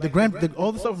 like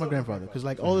all the stuff with my grandfather, because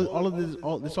like all of this,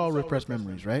 it's all repressed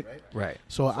memories, right? Right.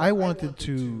 So I wanted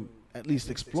to at least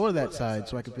explore that side,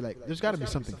 so I could be like, there's got to be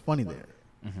something funny there.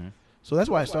 So that's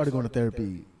why I started going to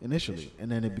therapy initially,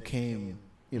 and then it became,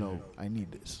 I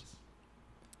need this.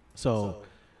 So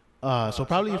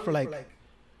probably for like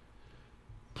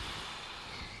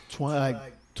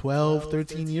 12,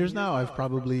 13 years now, I've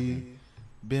probably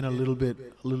been a little bit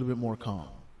more calm.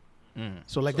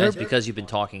 So like That's because you've been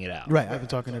talking it out. right, I've been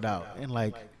talking it out, and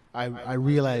like I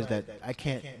realized that I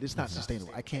can't. It's not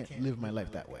sustainable. I can't live my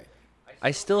life that way. I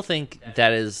still think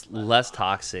that is less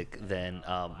toxic than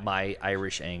my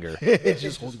Irish anger. It's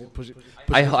just hold it, push it.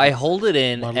 I hold it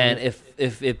in, Bottle and it.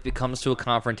 if it comes to a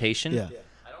confrontation, Yeah.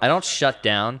 I don't shut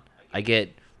down. I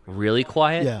get really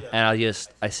quiet, Yeah. and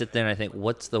I sit there and I think,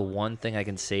 what's the one thing I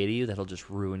can say to you that'll just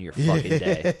ruin your fucking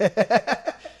day?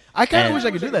 I kind of And- wish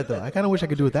I could do that though. I kind of wish I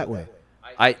could do it that way.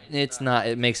 It's not.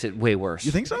 It makes it way worse.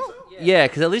 You think so? Yeah,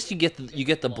 because at least you get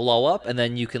the blow up, and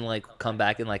then you can like come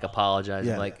back and like apologize.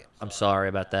 Yeah. And, like, I'm sorry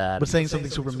about that. But saying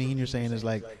something super mean, you're saying is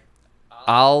like,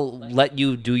 I'll let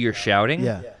you do your shouting.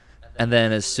 yeah, And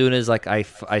then as soon as like I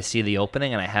see the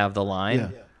opening and I have the line,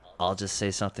 Yeah. I'll just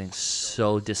say something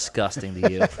so disgusting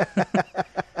to you.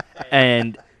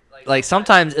 And like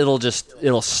sometimes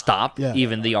it'll stop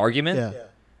even the argument,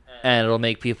 and it'll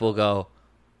make people go,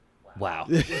 "Wow,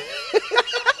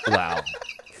 wow,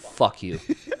 fuck you,"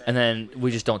 and then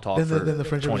we just don't talk for then the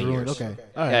friendship 20 is ruined. years. Okay,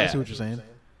 all right, I see what you're saying.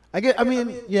 I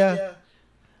mean, yeah,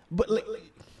 but like,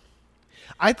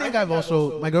 I think I've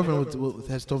also, my girlfriend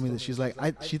has told me that she's like,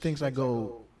 she thinks I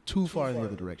go too far in the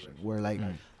other direction, where like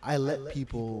I let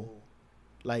people,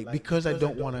 like, because I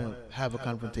don't want to have a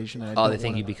confrontation. And They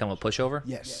think you become a pushover?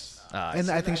 Yes. And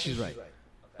I think she's right.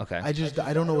 Okay.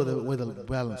 I don't know where the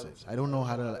balance is. I don't know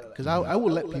how to, because I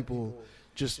will let people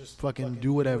just fucking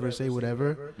do whatever, say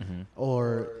whatever,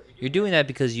 or. You're doing that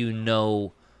because you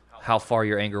know how far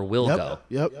your anger will go.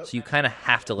 Yep. So you kind of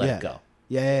have to let it go.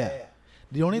 Yeah.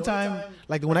 The only time,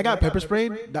 like when I got pepper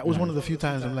sprayed, that was one of the few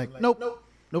times I'm like, nope.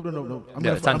 I'm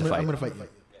gonna fight you.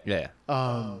 Yeah.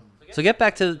 So get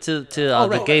back to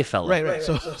the gay fella. Right.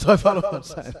 So I followed him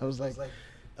outside. I was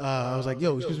like,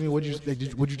 yo, excuse me, what'd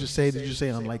you just say? Did you say?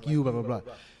 And I'm like, you, blah blah blah.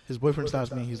 His boyfriend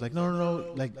stops me. He's like,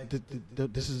 no, like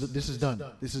this is done.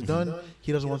 This is done.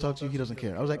 He doesn't want to talk to you. He doesn't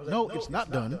care. I was like, no, it's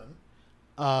not done.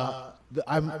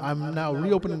 I'm now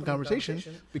reopening the conversation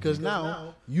because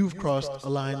now you've crossed a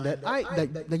line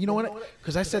that you know what?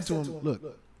 Because I said to him,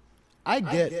 look, I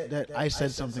get that I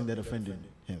said something that offended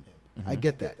him. I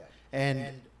get that, and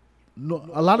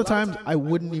a lot of times I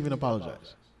wouldn't even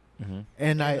apologize.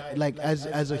 And I, like,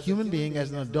 as a human being,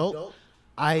 as an adult,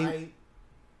 I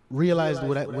realized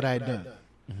what I had done.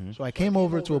 So I came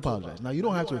over to apologize. Now you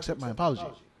don't have to accept my apology.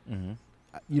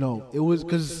 You know, it was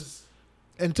because,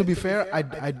 and to be fair,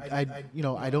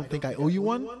 I don't think I owe you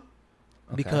one,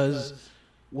 because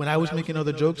when I was making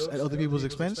other jokes at other people's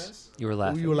expense, you were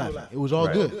laughing. It was all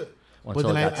good. Until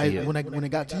but then it got when it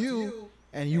got to you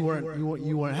and you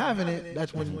weren't having it,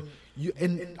 that's when you,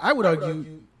 and I would argue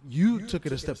you took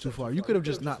it a step too far. You could have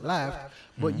just not laughed,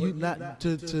 but you not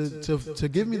to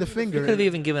give me the finger. You could have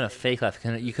even given a fake laugh.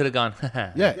 You could have gone,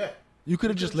 yeah. You could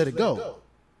have just let it go.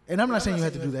 And I'm not saying you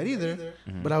had to do that either,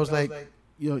 but I was like,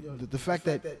 you know, the fact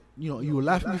that, you know, you were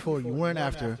laughing before, you weren't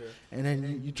after, and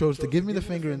then you chose to give me the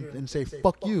finger and say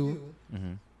fuck you,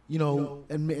 you know,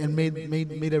 and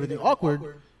made everything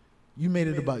awkward. You made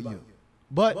it about you.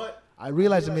 But I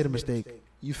realized I made a mistake.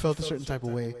 You felt a certain type of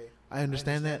way. I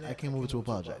understand that. I came over to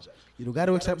apologize. You don't got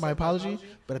to accept my apology,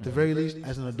 but at the very least,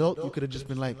 as an adult, you could have just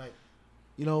been like,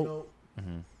 you know,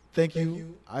 thank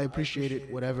you. I appreciate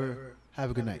it. Whatever. Have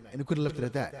a good night. And it could have left it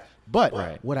at that.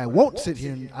 But what I won't sit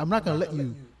here, and I'm not going to let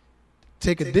you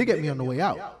take a dig at me on the way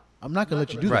out. I'm not going to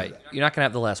let you do that. Right. You're not going to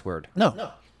have the last word.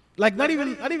 No. Like, not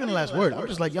even the last word. I'm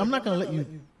just like, I'm not going to let you,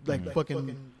 like,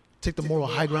 fucking take the moral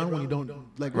high ground when you don't,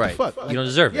 like, what the fuck? Like, you don't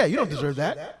deserve it. Yeah, you don't deserve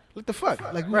that. What the fuck?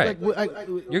 Like,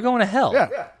 you're going to hell.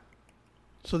 Yeah.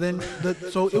 So then,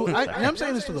 I'm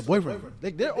saying this to the boyfriend.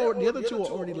 Like, the other two are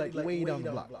already, like, way down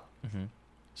the block.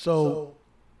 So,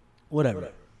 whatever.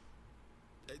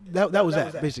 That was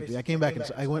that, basically. I came back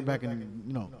and I went back and,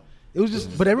 you know, it was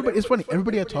just, but everybody, it's funny,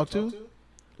 everybody I talked to,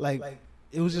 like,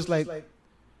 it was just like,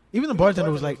 even the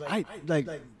bartender was like,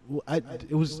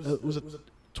 it was a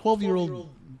 12-year-old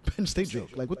Penn State joke.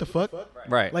 Like, what the fuck?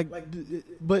 Right. Like,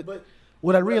 but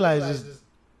what I realized is,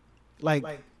 like,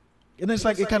 and it's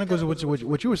like, it kind of goes with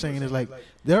what you were saying, is like,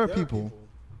 there are people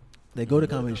that go to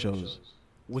comedy shows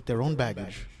with their own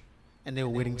baggage, and they're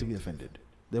waiting to be offended.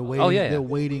 They're waiting. They're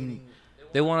waiting.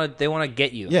 They want to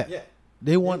get you. Yeah.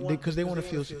 They want, because they want to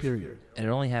feel superior. And it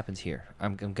only happens here.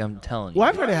 I'm telling you. Well,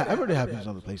 I've heard it happens in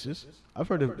other places. I've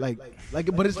heard it like,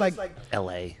 but it's like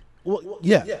L.A. Well,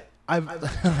 yeah.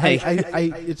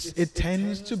 It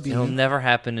tends to be. It'll never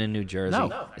happen in New Jersey.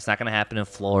 No. It's not going to happen in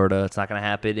Florida. It's not going to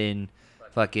happen in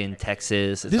fucking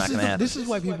Texas. It's not going to happen. This is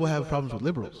why people have problems with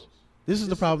liberals. This is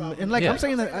the problem. And like, I'm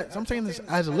saying this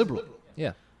as a liberal.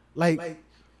 Yeah. Like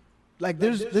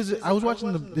there's I was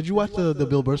watching did you watch the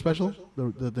Bill Burr special?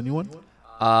 The new one?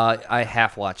 I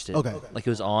half watched it. Okay. Like, it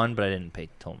was on, but I didn't pay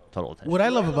total attention. What I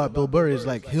love about Bill Burr is,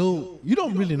 like, you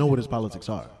don't really know what his politics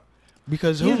are.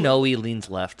 Because he leans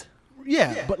left.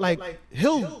 Yeah, but like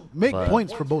he'll make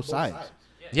points for both sides.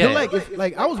 Yeah. He'll,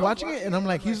 like, I was watching it and I'm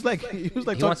like, he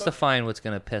wants to find what's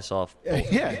going to piss off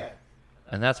both. Yeah.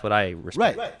 And that's what I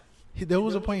respect. Right. There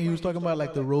was a point he was talking about,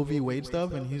 like, the Roe v. Wade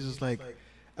stuff, and he's just like,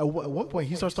 at one point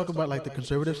he starts talking about, like, the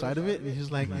conservative side of it, and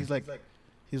he's like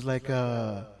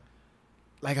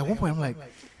at one point I'm like,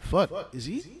 fuck, is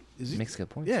he? Makes a good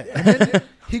point. Yeah. And then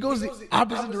he goes the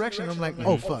opposite direction. I'm like,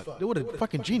 oh fuck, what a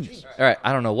fucking genius. All right,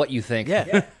 I don't know what you think.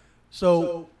 Yeah.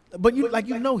 So, but he's got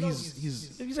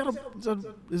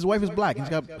his wife is black. He's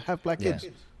got half black kids.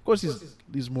 Of course,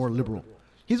 he's more liberal.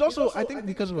 He's also, I think,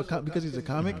 because he's a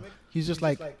comic, he's just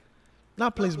like,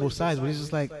 not plays both sides, but he's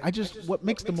just like, what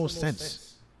makes the most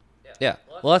sense. Yeah.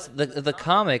 Well, that's the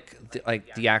comic,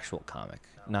 like the actual comic.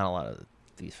 Not a lot of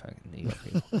these fucking New York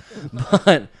people,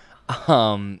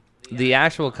 but the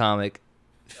actual comic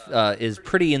is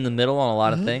pretty in the middle on a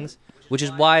lot of things, which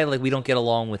is why like we don't get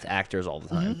along with actors all the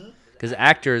time, because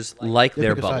actors like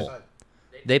their bubble.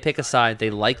 They pick a side. They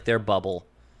like their bubble,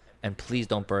 and please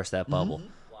don't burst that bubble.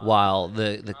 While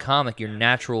the comic, your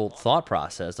natural thought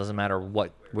process doesn't matter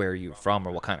where you're from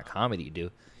or what kind of comedy you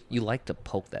do. You like to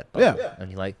poke that bubble, and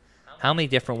you like, how many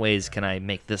different ways can I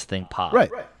make this thing pop?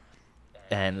 Right.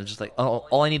 And it's just like, oh,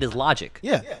 all I need is logic.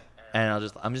 Yeah. And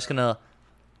I'm just gonna.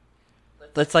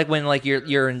 That's like when like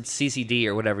you're in CCD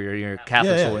or whatever, you're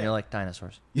Catholic school, and you're like,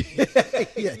 dinosaurs.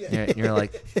 You're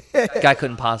like, guy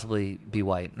couldn't possibly be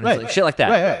white. And it's like, shit like that.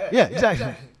 Right. Yeah,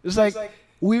 exactly. It's like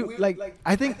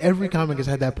I think every comic has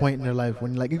had that point in their life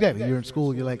when like exactly you're in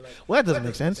school, you're like, well, that doesn't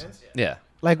make sense. Yeah.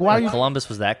 Like why are you Columbus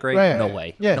was that great? Right. No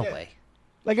way. Yeah. No way.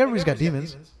 Like everybody's got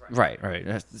demons. Right.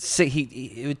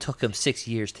 It took him 6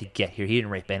 years to get here. He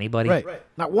didn't rape anybody. Right.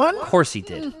 Not one? Of course he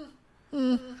did.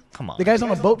 Come on. The guy's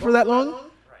on a boat for that long?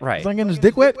 Right. He's not getting his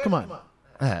dick wet? Come on.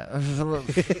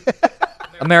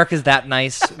 America's that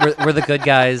nice. We're the good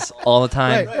guys all the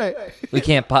time. Right. We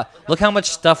can't look how much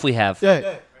stuff we have.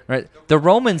 Yeah. Right. The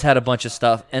Romans had a bunch of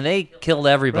stuff, and they killed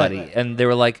everybody. Right. And they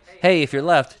were like, hey, if you're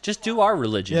left, just do our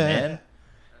religion, Yeah. man.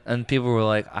 And people were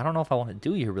like, I don't know if I want to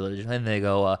do your religion. And they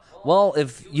go, well,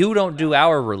 if you don't do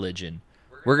our religion,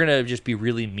 we're going to just be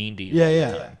really mean to you.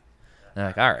 Yeah. And I'm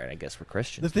like, all right, I guess we're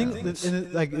Christians. The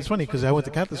thing, like, it's funny because I went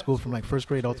to Catholic school from like first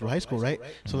grade all through high school, right?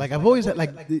 So like, I've always had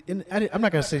like, I'm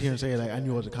not gonna sit here and say like I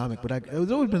knew I was a comic, but it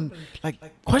was always been like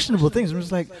questionable things. I'm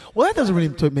just like, well, that doesn't really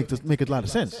make a lot of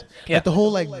sense. Yeah. Like the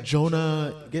whole like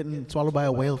Jonah getting swallowed by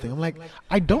a whale thing. I'm like,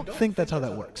 I don't think that's how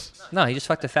that works. No, he just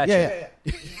fucked a fat chick.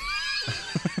 Yeah.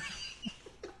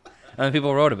 And then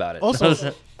people wrote about it.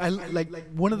 Also, I like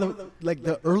one of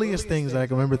the earliest things that I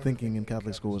can remember thinking in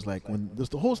Catholic school was like when there's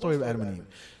the whole story of Adam and Eve.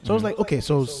 So I was like, okay,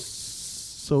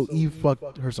 so Eve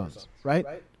fucked her sons, right?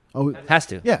 Oh, has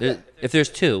to. Yeah. If there's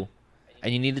two,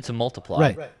 and you needed to multiply,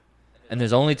 right. And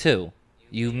there's only two,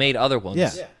 you made other ones.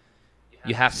 Yeah.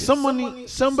 You have to.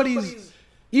 Somebody's,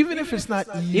 even if it's not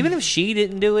Eve. Even if she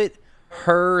didn't do it,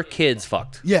 her kids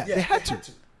fucked. Yeah, they had to.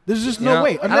 There's just no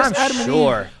way. Unless I'm Adam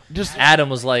sure and Eve Adam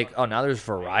was like, oh, now there's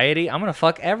variety. I'm going to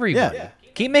fuck everybody. Yeah.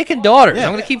 Keep making daughters. Yeah.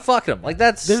 I'm going to keep fucking them. Like,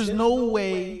 that's... There's no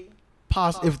way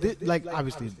possible. Like,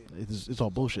 obviously, it's all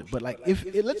bullshit. But, like, if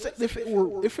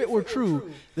it were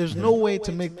true, there's no way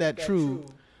to make that true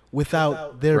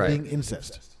without there being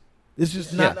incest. It's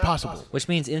just not possible. Which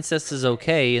means incest is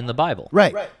okay in the Bible.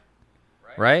 Right.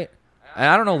 Right? And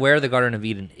I don't know where the Garden of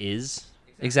Eden is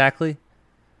exactly,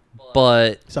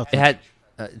 but South it had...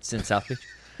 it's in South Beach.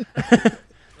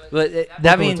 But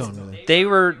that means they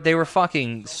were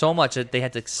fucking so much that they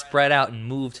had to spread out and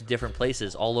move to different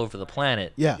places all over the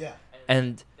planet. Yeah.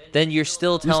 And then you're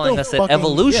still telling us that fucking-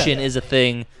 evolution is a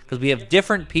thing because we have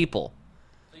different people.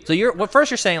 So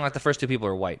first you're saying like the first two people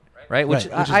are white, right? Which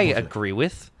Right, which is I bullshit. agree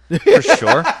with for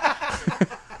sure.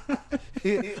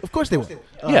 Of course they will.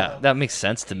 Yeah, that makes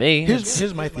sense to me.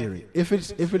 Here's my theory. If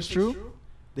it's true,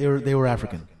 they were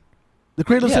African. The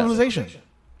cradle of civilization.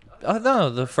 Oh no,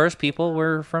 the first people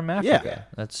were from Africa.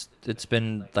 Yeah. It's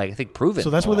been like I think proven. So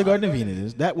that's where the Garden of Eden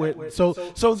is. That where so. Do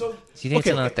you think it's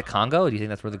in like the Congo? Do you think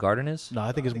that's where the garden is? No,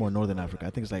 I think it's more northern Africa. I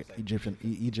think it's like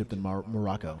Egypt and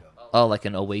Morocco. Oh, like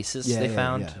an oasis they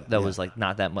found that was like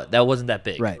not that much. That wasn't that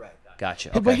big. Right. Gotcha.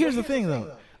 Hey, Okay. but here's the thing,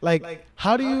 though. Like,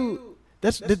 how do you?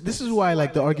 This is why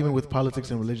like the argument with politics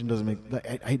and religion doesn't make.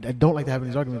 Like, I don't like to have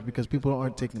these arguments because people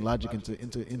aren't taking logic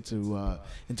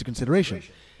into consideration.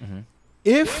 Mm-hmm.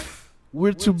 If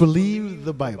we're to believe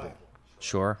the Bible,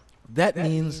 Sure. that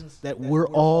means that we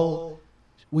all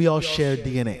share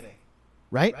DNA,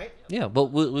 right? Yeah, but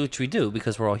which we do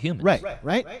because we're all humans.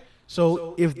 Right.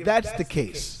 So if that's the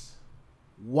case,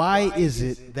 why is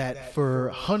it that for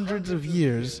hundreds of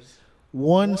years,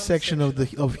 one section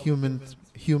of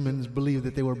humans believe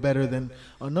that they were better than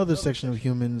another section of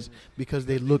humans because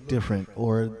they look different?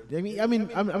 Or I mean,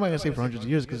 I'm not gonna say for hundreds of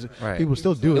years because people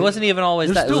still do it. It wasn't even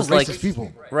always There's that. It was still like racist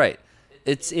people. Right.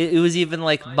 It was even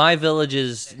like my village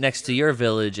is next to your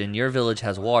village and your village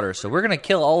has water, so we're gonna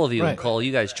kill all of you and call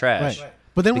you guys trash. Right.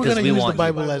 But then we're because gonna we use the want you.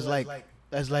 Bible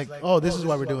as like, oh, this is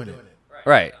why we're doing it.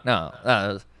 Right.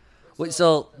 No. Wait,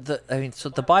 so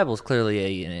the Bible is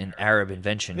clearly an Arab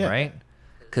invention, Yeah. right?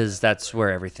 Because that's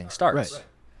where everything starts.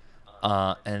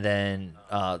 And then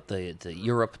the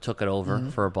Europe took it over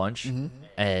for a bunch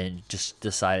and just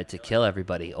decided to kill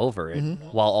everybody over it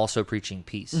while also preaching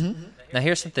peace. Now,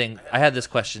 here's something. I had this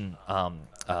question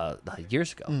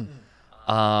years ago.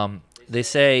 They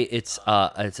say it's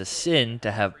a sin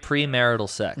to have premarital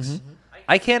sex.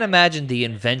 I can't imagine the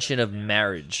invention of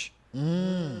marriage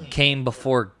came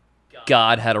before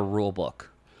God had a rule book.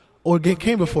 Or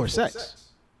came before sex.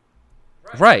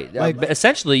 Right.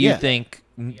 Essentially, you think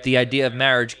the idea of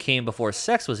marriage came before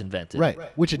sex was invented. Right,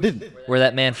 which it didn't. Where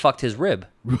that man fucked his rib.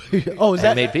 Oh, is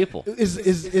that made people?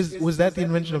 Was that the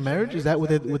invention of marriage? Is that what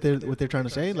they're trying to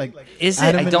say? Like, is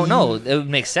it? I don't know. It would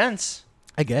make sense.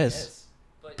 I guess.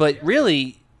 But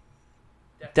really,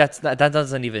 that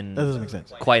doesn't make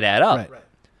sense. Quite add up. Right.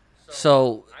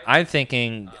 So I'm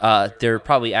thinking there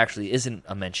probably actually isn't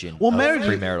a mention of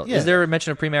premarital. Yeah. Is there a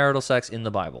mention of premarital sex in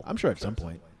the Bible? I'm sure at some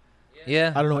point.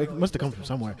 Yeah. I don't know. It must have come from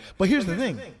somewhere. But here's the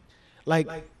thing. Like,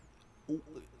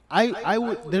 I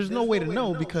would. There's no way to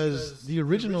know because the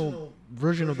original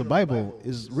version of the Bible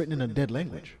is written in a dead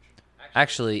language.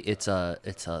 Actually, it's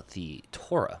the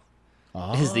Torah.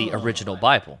 Is the original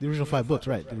Bible. The original 5 books,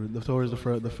 right? The Torah is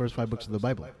the first 5 books of the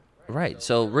Bible. Right.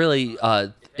 So really,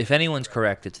 if anyone's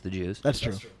correct, it's the Jews. That's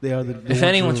true. They are the if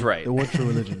anyone's right, the one true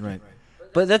religion, right?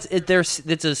 But that's it. They're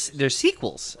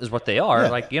sequels, is what they are. Yeah.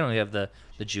 Like, you have the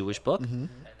Jewish book,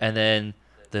 and then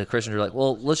the Christians are like,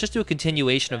 well, let's just do a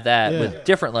continuation of that with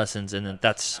different lessons, and then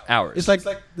that's ours. It's like,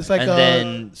 and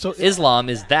then Islam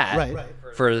is that right.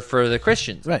 for the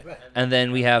Christians, right? And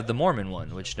then we have the Mormon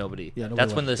one, which nobody.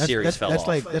 That's when the series fell off.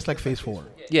 That's like phase 4.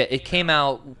 Yeah, it came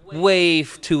out way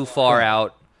too far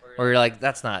out. Or you're like,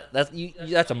 that's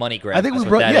a money grab. I think we've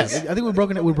broken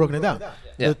it down.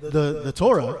 Yeah. The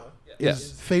Torah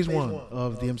is phase 1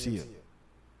 of the MCU.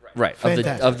 Right.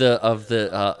 Fantastic. Of the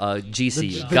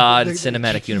GC, God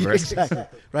Cinematic Universe. Exactly.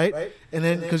 Right? And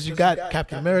then because you got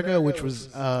Captain America, which was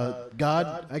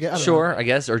God, I guess. I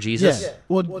guess, or Jesus. Yeah.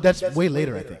 Well, that's way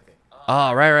later, I think.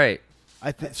 Oh, right.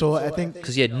 I think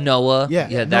because you had Noah. Yeah.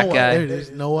 You had that Noah, guy. There it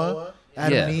is. Noah,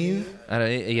 Adam and Eve.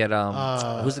 You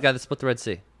had who's the guy that split the Red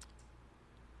Sea?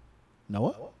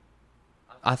 Noah?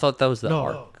 I thought that was the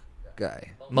Ark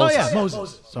guy. Moses. Oh, yeah,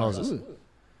 Moses. Sorry. Moses.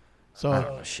 So, I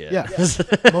don't know shit. Yeah.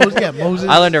 Moses.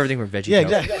 I learned everything from Veggie. Yeah,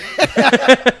 exactly.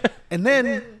 And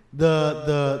then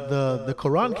the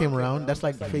Quran came around. That's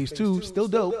like phase 2. Still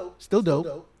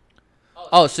dope.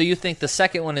 Oh, so you think the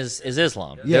second one is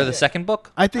Islam? Yeah. They're the second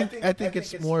book? I think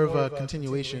it's more of a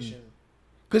continuation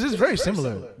because it's very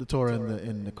similar, the Torah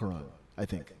and the Quran. I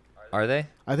think. Are they?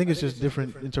 I think it's just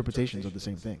different interpretations of the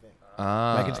same thing.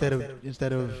 Like instead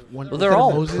of one. Well, they're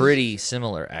all Moses, pretty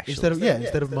similar, actually.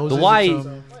 Instead of Moses.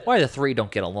 Why the 3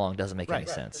 don't get along doesn't make any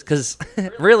sense. Because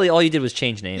really, all you did was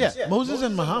change names. Yeah, Moses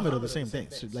and Muhammad are the same thing.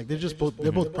 So, like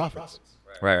they're both prophets.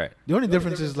 Right. The only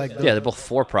difference is like they're both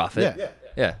for profit.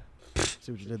 Yeah.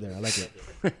 See what you did there. I like it.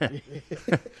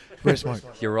 Very smart.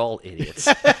 You're all idiots.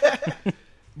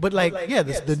 But like,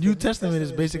 the New Testament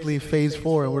is basically phase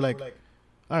 4, and we're like,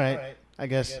 all right, I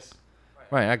guess.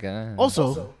 Right. I got it.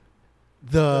 Also,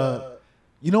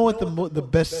 you know what the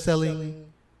best-selling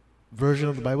version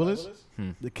of the Bible is?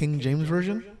 The King James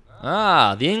version.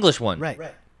 The English one. Right.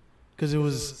 Because it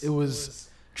was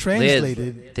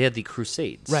translated. They had the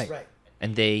Crusades. Right.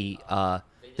 And they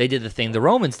did the thing the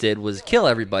Romans did was kill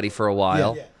everybody for a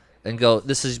while and go,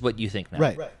 this is what you think now.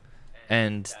 Right.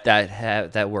 And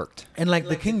that worked. And like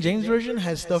the King James version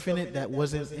has stuff in it that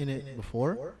wasn't in it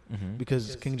before,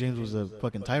 because King James was a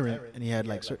fucking tyrant and he had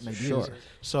like certain ideas. Sure.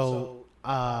 So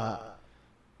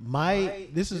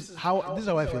this is how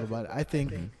I feel about it. I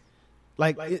think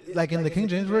like in the King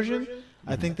James version,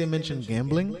 I think they mentioned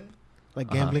gambling. Like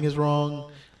gambling is wrong.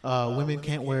 Women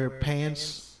can't wear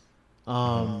pants.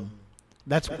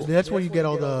 That's where you get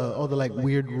all the like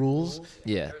weird rules.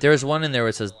 Yeah, there's one in there where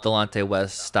it says Delonte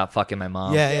West, stop fucking my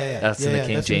mom. Yeah. That's in the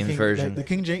King James version. The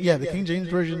King James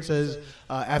version says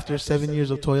after 7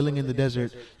 years of toiling in the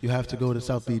desert, you have to go to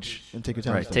South Beach and take your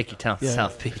talents. Right, take your talents to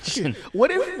South Beach. And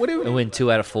what if and win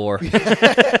 2 out of 4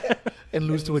 and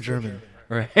lose to a German?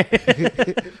 Right.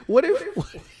 What if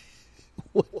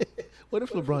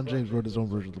LeBron James wrote his own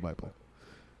version of the Bible?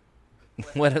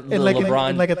 What in like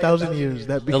 1,000 years,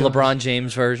 that becomes the LeBron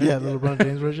James version. Yeah, the LeBron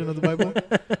James version of the Bible.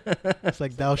 It's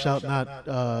like thou shalt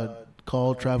not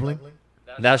call traveling.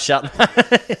 Thou shalt.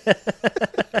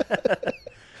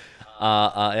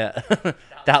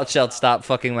 Thou shalt stop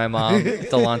fucking my mom,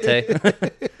 Delonte.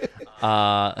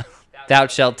 Thou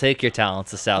shalt take your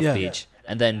talents to South Beach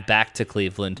and then back to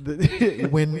Cleveland.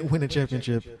 Win a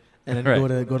championship. And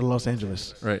then go to Los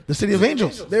Angeles. Right. The city of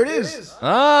angels. There it is.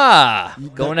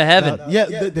 Going to heaven.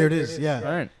 There it is. Yeah.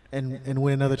 All right. and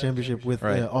win another championship with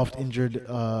Right. oft injured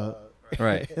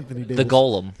Right. Anthony Davis. The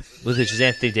Golem, which is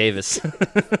Anthony Davis.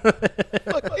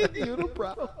 Fucking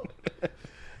unibrow.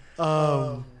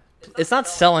 It's not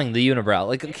selling the unibrow.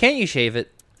 Like, can't you shave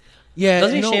it? Yeah,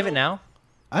 Doesn't he you know, shave it now?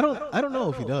 I don't know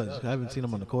if he does. I haven't seen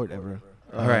him on the court ever.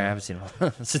 All right, I haven't seen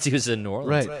him since he was in New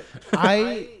Orleans.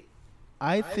 Right.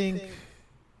 I think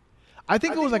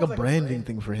it was like a branding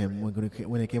thing for him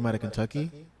when it came out of Kentucky.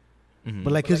 Mm-hmm.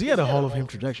 But like, cause he had a Hall of Fame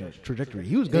trajectory.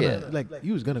 He was gonna Yeah.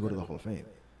 he was gonna go to the Hall of Fame.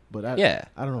 But I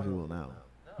don't know if he will now.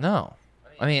 No.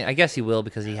 I mean, I guess he will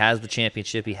because he has the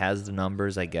championship. He has the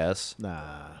numbers, I guess. Nah.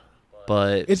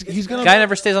 But He's gonna guy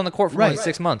never stays on the court for more than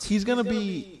 6 months. He's gonna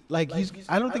be like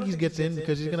I don't think he gets in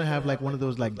because he's gonna have like one of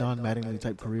those like Don Mattingly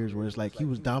type careers where it's like he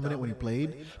was dominant when he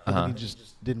played, but then he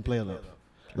just didn't play enough.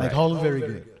 Like Right. Hall of very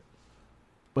good,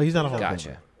 but he's not a Hall of Famer.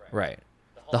 Gotcha. Right.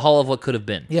 The Hall of what could have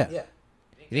been. Yeah, You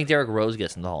think Derrick Rose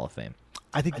gets in the Hall of Fame?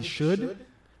 I think he should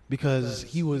because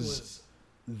he was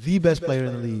the best player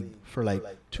in the league for like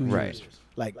 2 years. Right.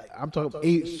 Like I'm talking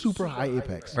a super high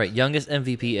apex. Right. Youngest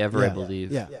MVP ever, I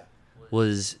believe. Yeah.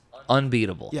 Was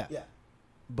unbeatable. Yeah.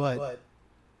 But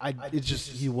it's just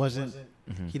he wasn't.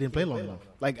 He didn't play long enough.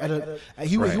 Like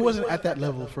he wasn't at that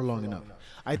level for long enough.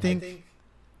 I think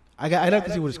I'd have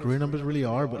to see what his career numbers really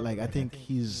are, but like I think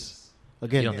he's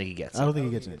again. You don't think he gets I don't think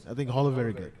he gets in. I think Hall of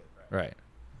very good. Right.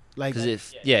 Like,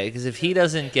 Because if he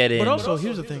doesn't get in, but also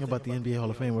here's the thing about the NBA Hall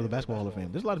of Fame or the Basketball Hall of Fame.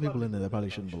 There's a lot of people in there that probably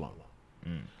shouldn't belong.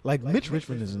 Like Mitch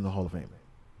Richmond is in the Hall of Fame.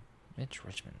 Mitch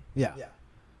Richmond. Yeah.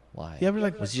 Why? You ever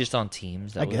like? Was he just on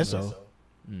teams? I guess so.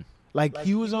 Like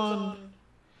he was on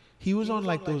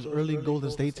like those early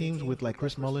Golden State teams with like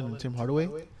Chris Mullin and Tim Hardaway.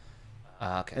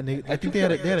 Okay. And I think they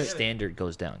had a standard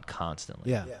goes down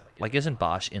constantly. yeah. Like, isn't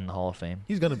Bosch in the Hall of Fame?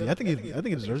 He's gonna be. I think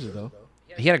he deserves it though.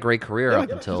 He had a great career up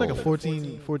He's until like a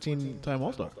 14 time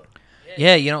All Star.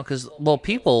 Yeah, because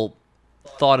people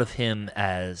thought of him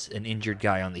as an injured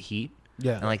guy on the Heat.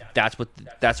 Yeah. And like that's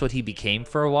what he became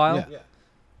for a while. Yeah.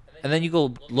 And then you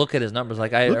go look at his numbers.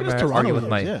 Like I Look at his remember Toronto arguing with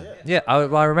numbers,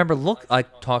 I remember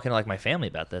talking to like my family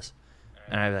about this,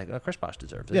 and I was like, oh, Chris Bosh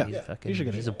deserves it. Yeah.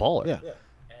 He's a baller. Yeah.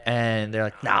 And they're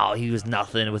like, no, he was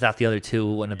nothing. Without the other two,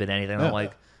 it wouldn't have been anything. And I'm Yeah.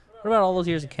 like, what about all those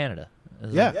years in Canada?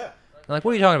 Yeah. I'm like,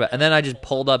 what are you talking about? And then I just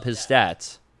pulled up his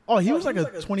stats. Oh, he was like a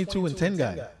 22-10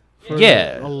 guy. For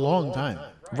Yeah. a long time.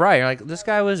 Right. You're like, this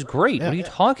guy was great. Yeah. What are you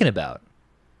talking about?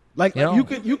 Like You know,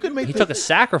 you could make He took a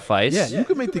sacrifice. yeah, you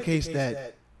could make the case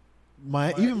that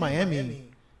even Miami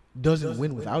doesn't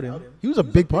win without him. He was a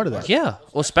big part of that. Yeah.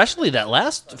 Well, especially that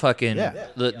last fucking Yeah.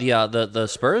 the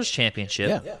Spurs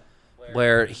championship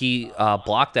where he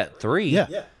blocked that three.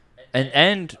 Yeah.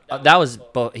 And that was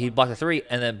he blocked the three,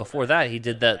 and then before that he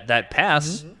did that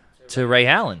pass to Ray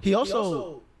Allen. He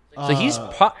also So he's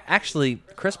actually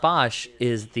Chris Bosh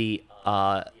is the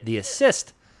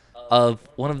assist of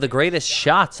one of the greatest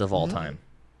shots of all time.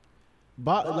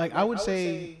 like I would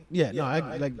say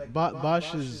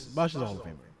Bosh is a Hall of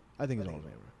Famer. I think he's a Hall of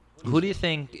Famer. Who do you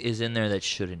think is in there that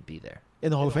shouldn't be there?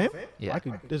 In the Hall of Fame? Yeah.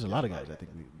 There's a lot of guys I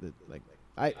think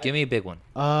Give me a big one.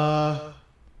 I'd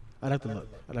have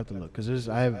to look because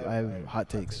I have hot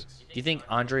takes. Do you think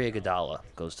Andre Iguodala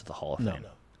goes to the Hall of No. Fame?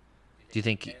 Do you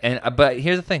think? But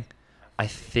here's the thing, I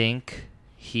think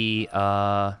he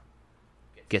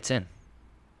gets in.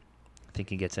 I think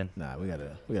he gets in. Nah, we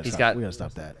gotta He's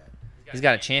stop that. He's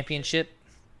got a championship.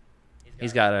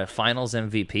 He's got a Finals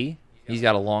MVP. He's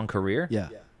got a long career. Yeah.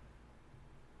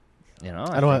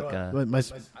 I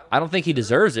don't think he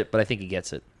deserves it, but I think he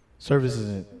gets it. Service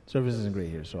isn't great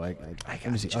here, so let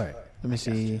me see. All right, let me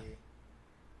see.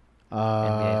 NBA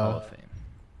Hall of Fame.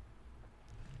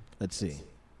 Let's see.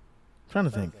 Trying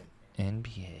to think.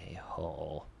 NBA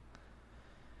Hall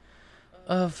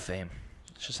of Fame.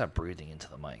 Let's just stop breathing into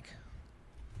the mic.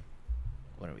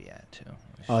 What are we at, too?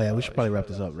 Oh yeah, we should probably wrap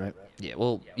this up, right? Yeah,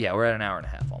 we're at an hour and a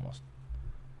half almost.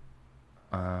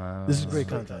 This is great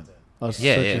content.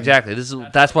 Yeah, exactly.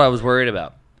 That's what I was worried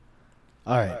about.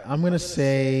 All right, I'm gonna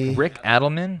say Rick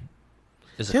Adelman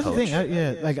is a here's the coach.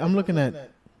 thing. I'm looking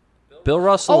at. Bill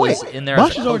Russell Oh, wait. is in there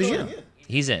Bosh as a is coach. already in.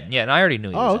 He's in. Yeah, and I already knew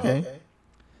he Oh, was in. okay.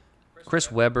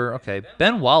 Chris Webber, okay.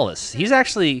 Ben Wallace. He's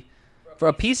actually, for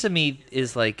a piece of me,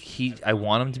 is like I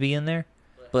want him to be in there.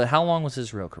 But how long was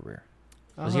his real career?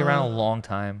 Was he around a long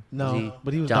time? No,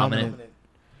 but he was dominant.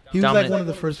 He was like one of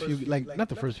the first few, like not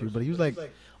the first few, but he was like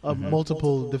a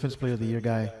multiple Defensive Player of the Year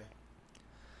guy.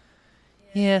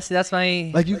 Yeah, see, that's my.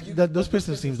 Like those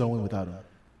Pistons teams don't win without him.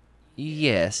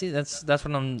 Yeah, see, that's what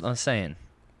I'm saying.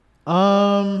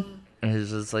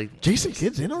 It's like Jason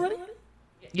Kidd's in already?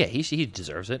 yeah, he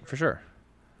deserves it for sure.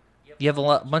 You have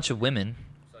a bunch of women,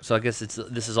 So I guess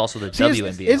this is also the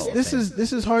WNBA Hall of this Fame.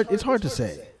 this is hard. It's hard to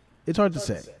say. It's hard to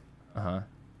say.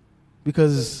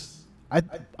 Because I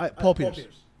Paul Pierce.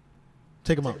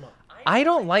 Take him out. I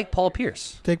don't like Paul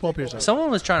Pierce. Take Paul Pierce out.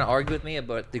 Someone was trying to argue with me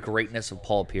about the greatness of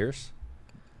Paul Pierce.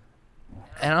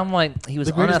 And I'm like, he was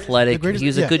unathletic. He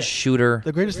was a good shooter.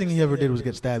 The greatest thing he ever did was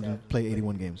get stabbed and play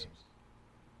 81 games.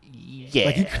 Yeah.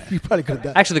 Like he probably could have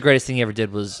done. Actually, the greatest thing he ever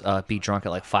did was be drunk at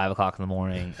like 5 o'clock in the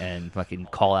morning and fucking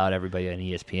call out everybody on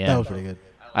ESPN. That was pretty good.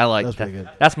 I like that. Pretty good.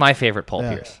 That's my favorite Paul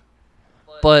Pierce.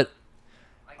 But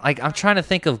like, I'm trying to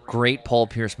think of great Paul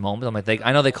Pierce moments. I'm like,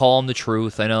 I know they call him the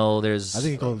truth. I know there's. I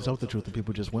think he called himself the truth, and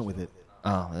people just went with it.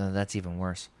 Oh, that's even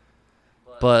worse.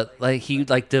 But like, he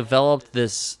like developed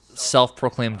this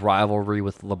self-proclaimed rivalry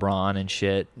with LeBron and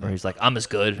shit, where he's like, I'm as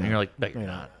good, and you're like, no, you're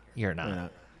not. You're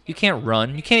not. You can't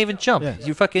run. You can't even jump. Yeah.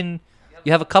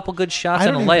 You have a couple good shots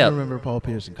and a layup. I don't remember Paul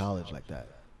Pierce in college like that.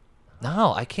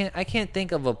 No, I can't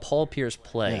think of a Paul Pierce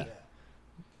play. Yeah.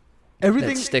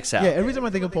 Everything that sticks out. Yeah, every time I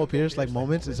think of Paul Pierce, like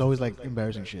moments, it's always like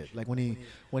embarrassing shit. Like when he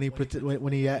they had to put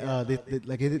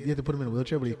him in a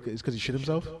wheelchair, but it's because he shit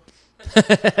himself.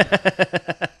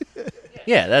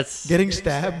 Yeah, that's getting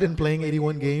stabbed and playing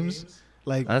 81 games.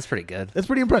 Like that's pretty good. That's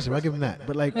pretty impressive. I'll give him that.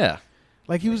 But like, yeah,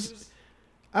 like he was,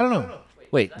 I don't know.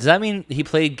 Wait, does that mean he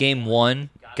played game 1,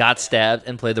 got stabbed,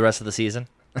 and played the rest of the season?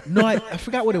 No, I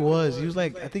forgot what it was. He was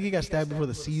like, I think he got stabbed before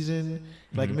the season.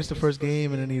 Like missed the first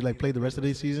game, and then he like played the rest of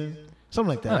the season. Something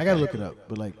like that. Okay. I gotta look it up.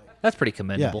 But like, that's pretty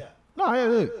commendable. Yeah.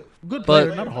 No, good player.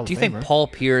 But not a Hall do you of think Famer. Paul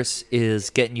Pierce is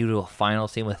getting you to a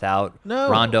finals team without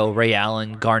Rondo, Ray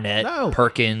Allen, Garnett,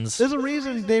 Perkins? There's a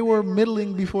reason they were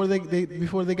middling before they got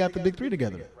the big three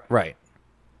together. Right.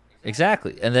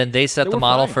 Exactly. And then they set the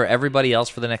model for everybody else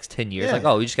for the next 10 years. Yeah.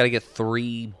 Like, we just got to get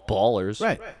 3 ballers.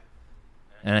 Right.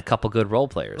 And a couple good role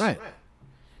players. Right. All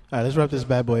right, let's wrap this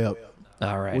bad boy up.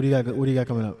 All right. What do you got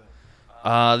coming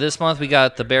up? This month we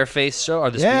got the Bareface show. Or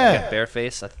this week we got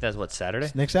Bareface. I think that's Saturday?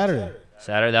 It's next Saturday.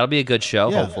 That'll be a good show,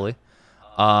 hopefully.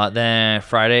 Then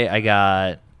Friday I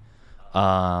got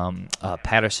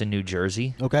Patterson, New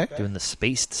Jersey. Okay. Doing the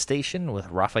Space Station with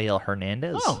Rafael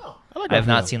Hernandez. Oh, I like I have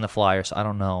not seen the flyer, so I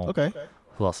don't know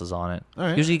who else is on it. All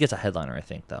right. Usually he gets a headliner, I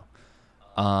think, though.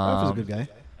 Rafa's a good guy.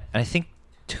 And I think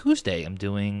Tuesday I'm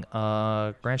doing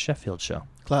a Grant Sheffield show.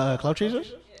 Cloud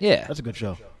Chasers? Yeah. That's a good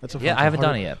show. That's a fun show. I haven't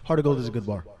done it yet. Heart of Gold is a good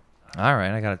bar. All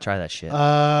right, I got to try that shit.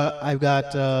 I've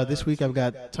got this week I've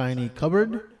got Tiny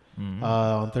Cupboard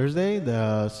on Thursday.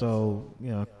 So,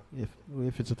 you know,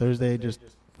 if it's a Thursday, just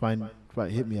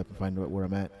hit me up and find where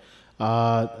I'm at.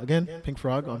 Again, Pink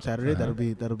Frog on Saturday.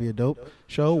 That'll be a dope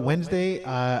show. Wednesday,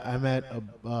 I'm at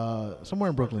somewhere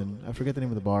in Brooklyn. I forget the name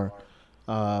of the bar,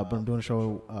 but I'm doing a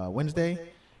show Wednesday.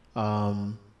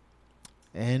 And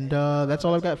that's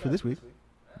all I've got for this week.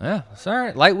 Yeah, it's all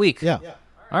right. Light week. Yeah.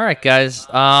 All right, guys.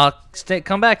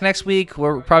 Come back next week.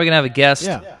 We're probably gonna have a guest.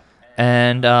 Yeah.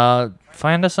 And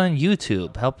find us on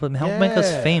YouTube. Help make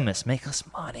us famous. Make us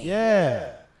money. Yeah.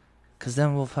 Because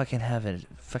then we'll fucking have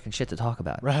fucking shit to talk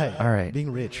about. Right. All right.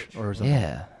 Being rich or something.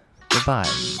 Yeah. Goodbye,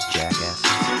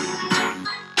 jackass.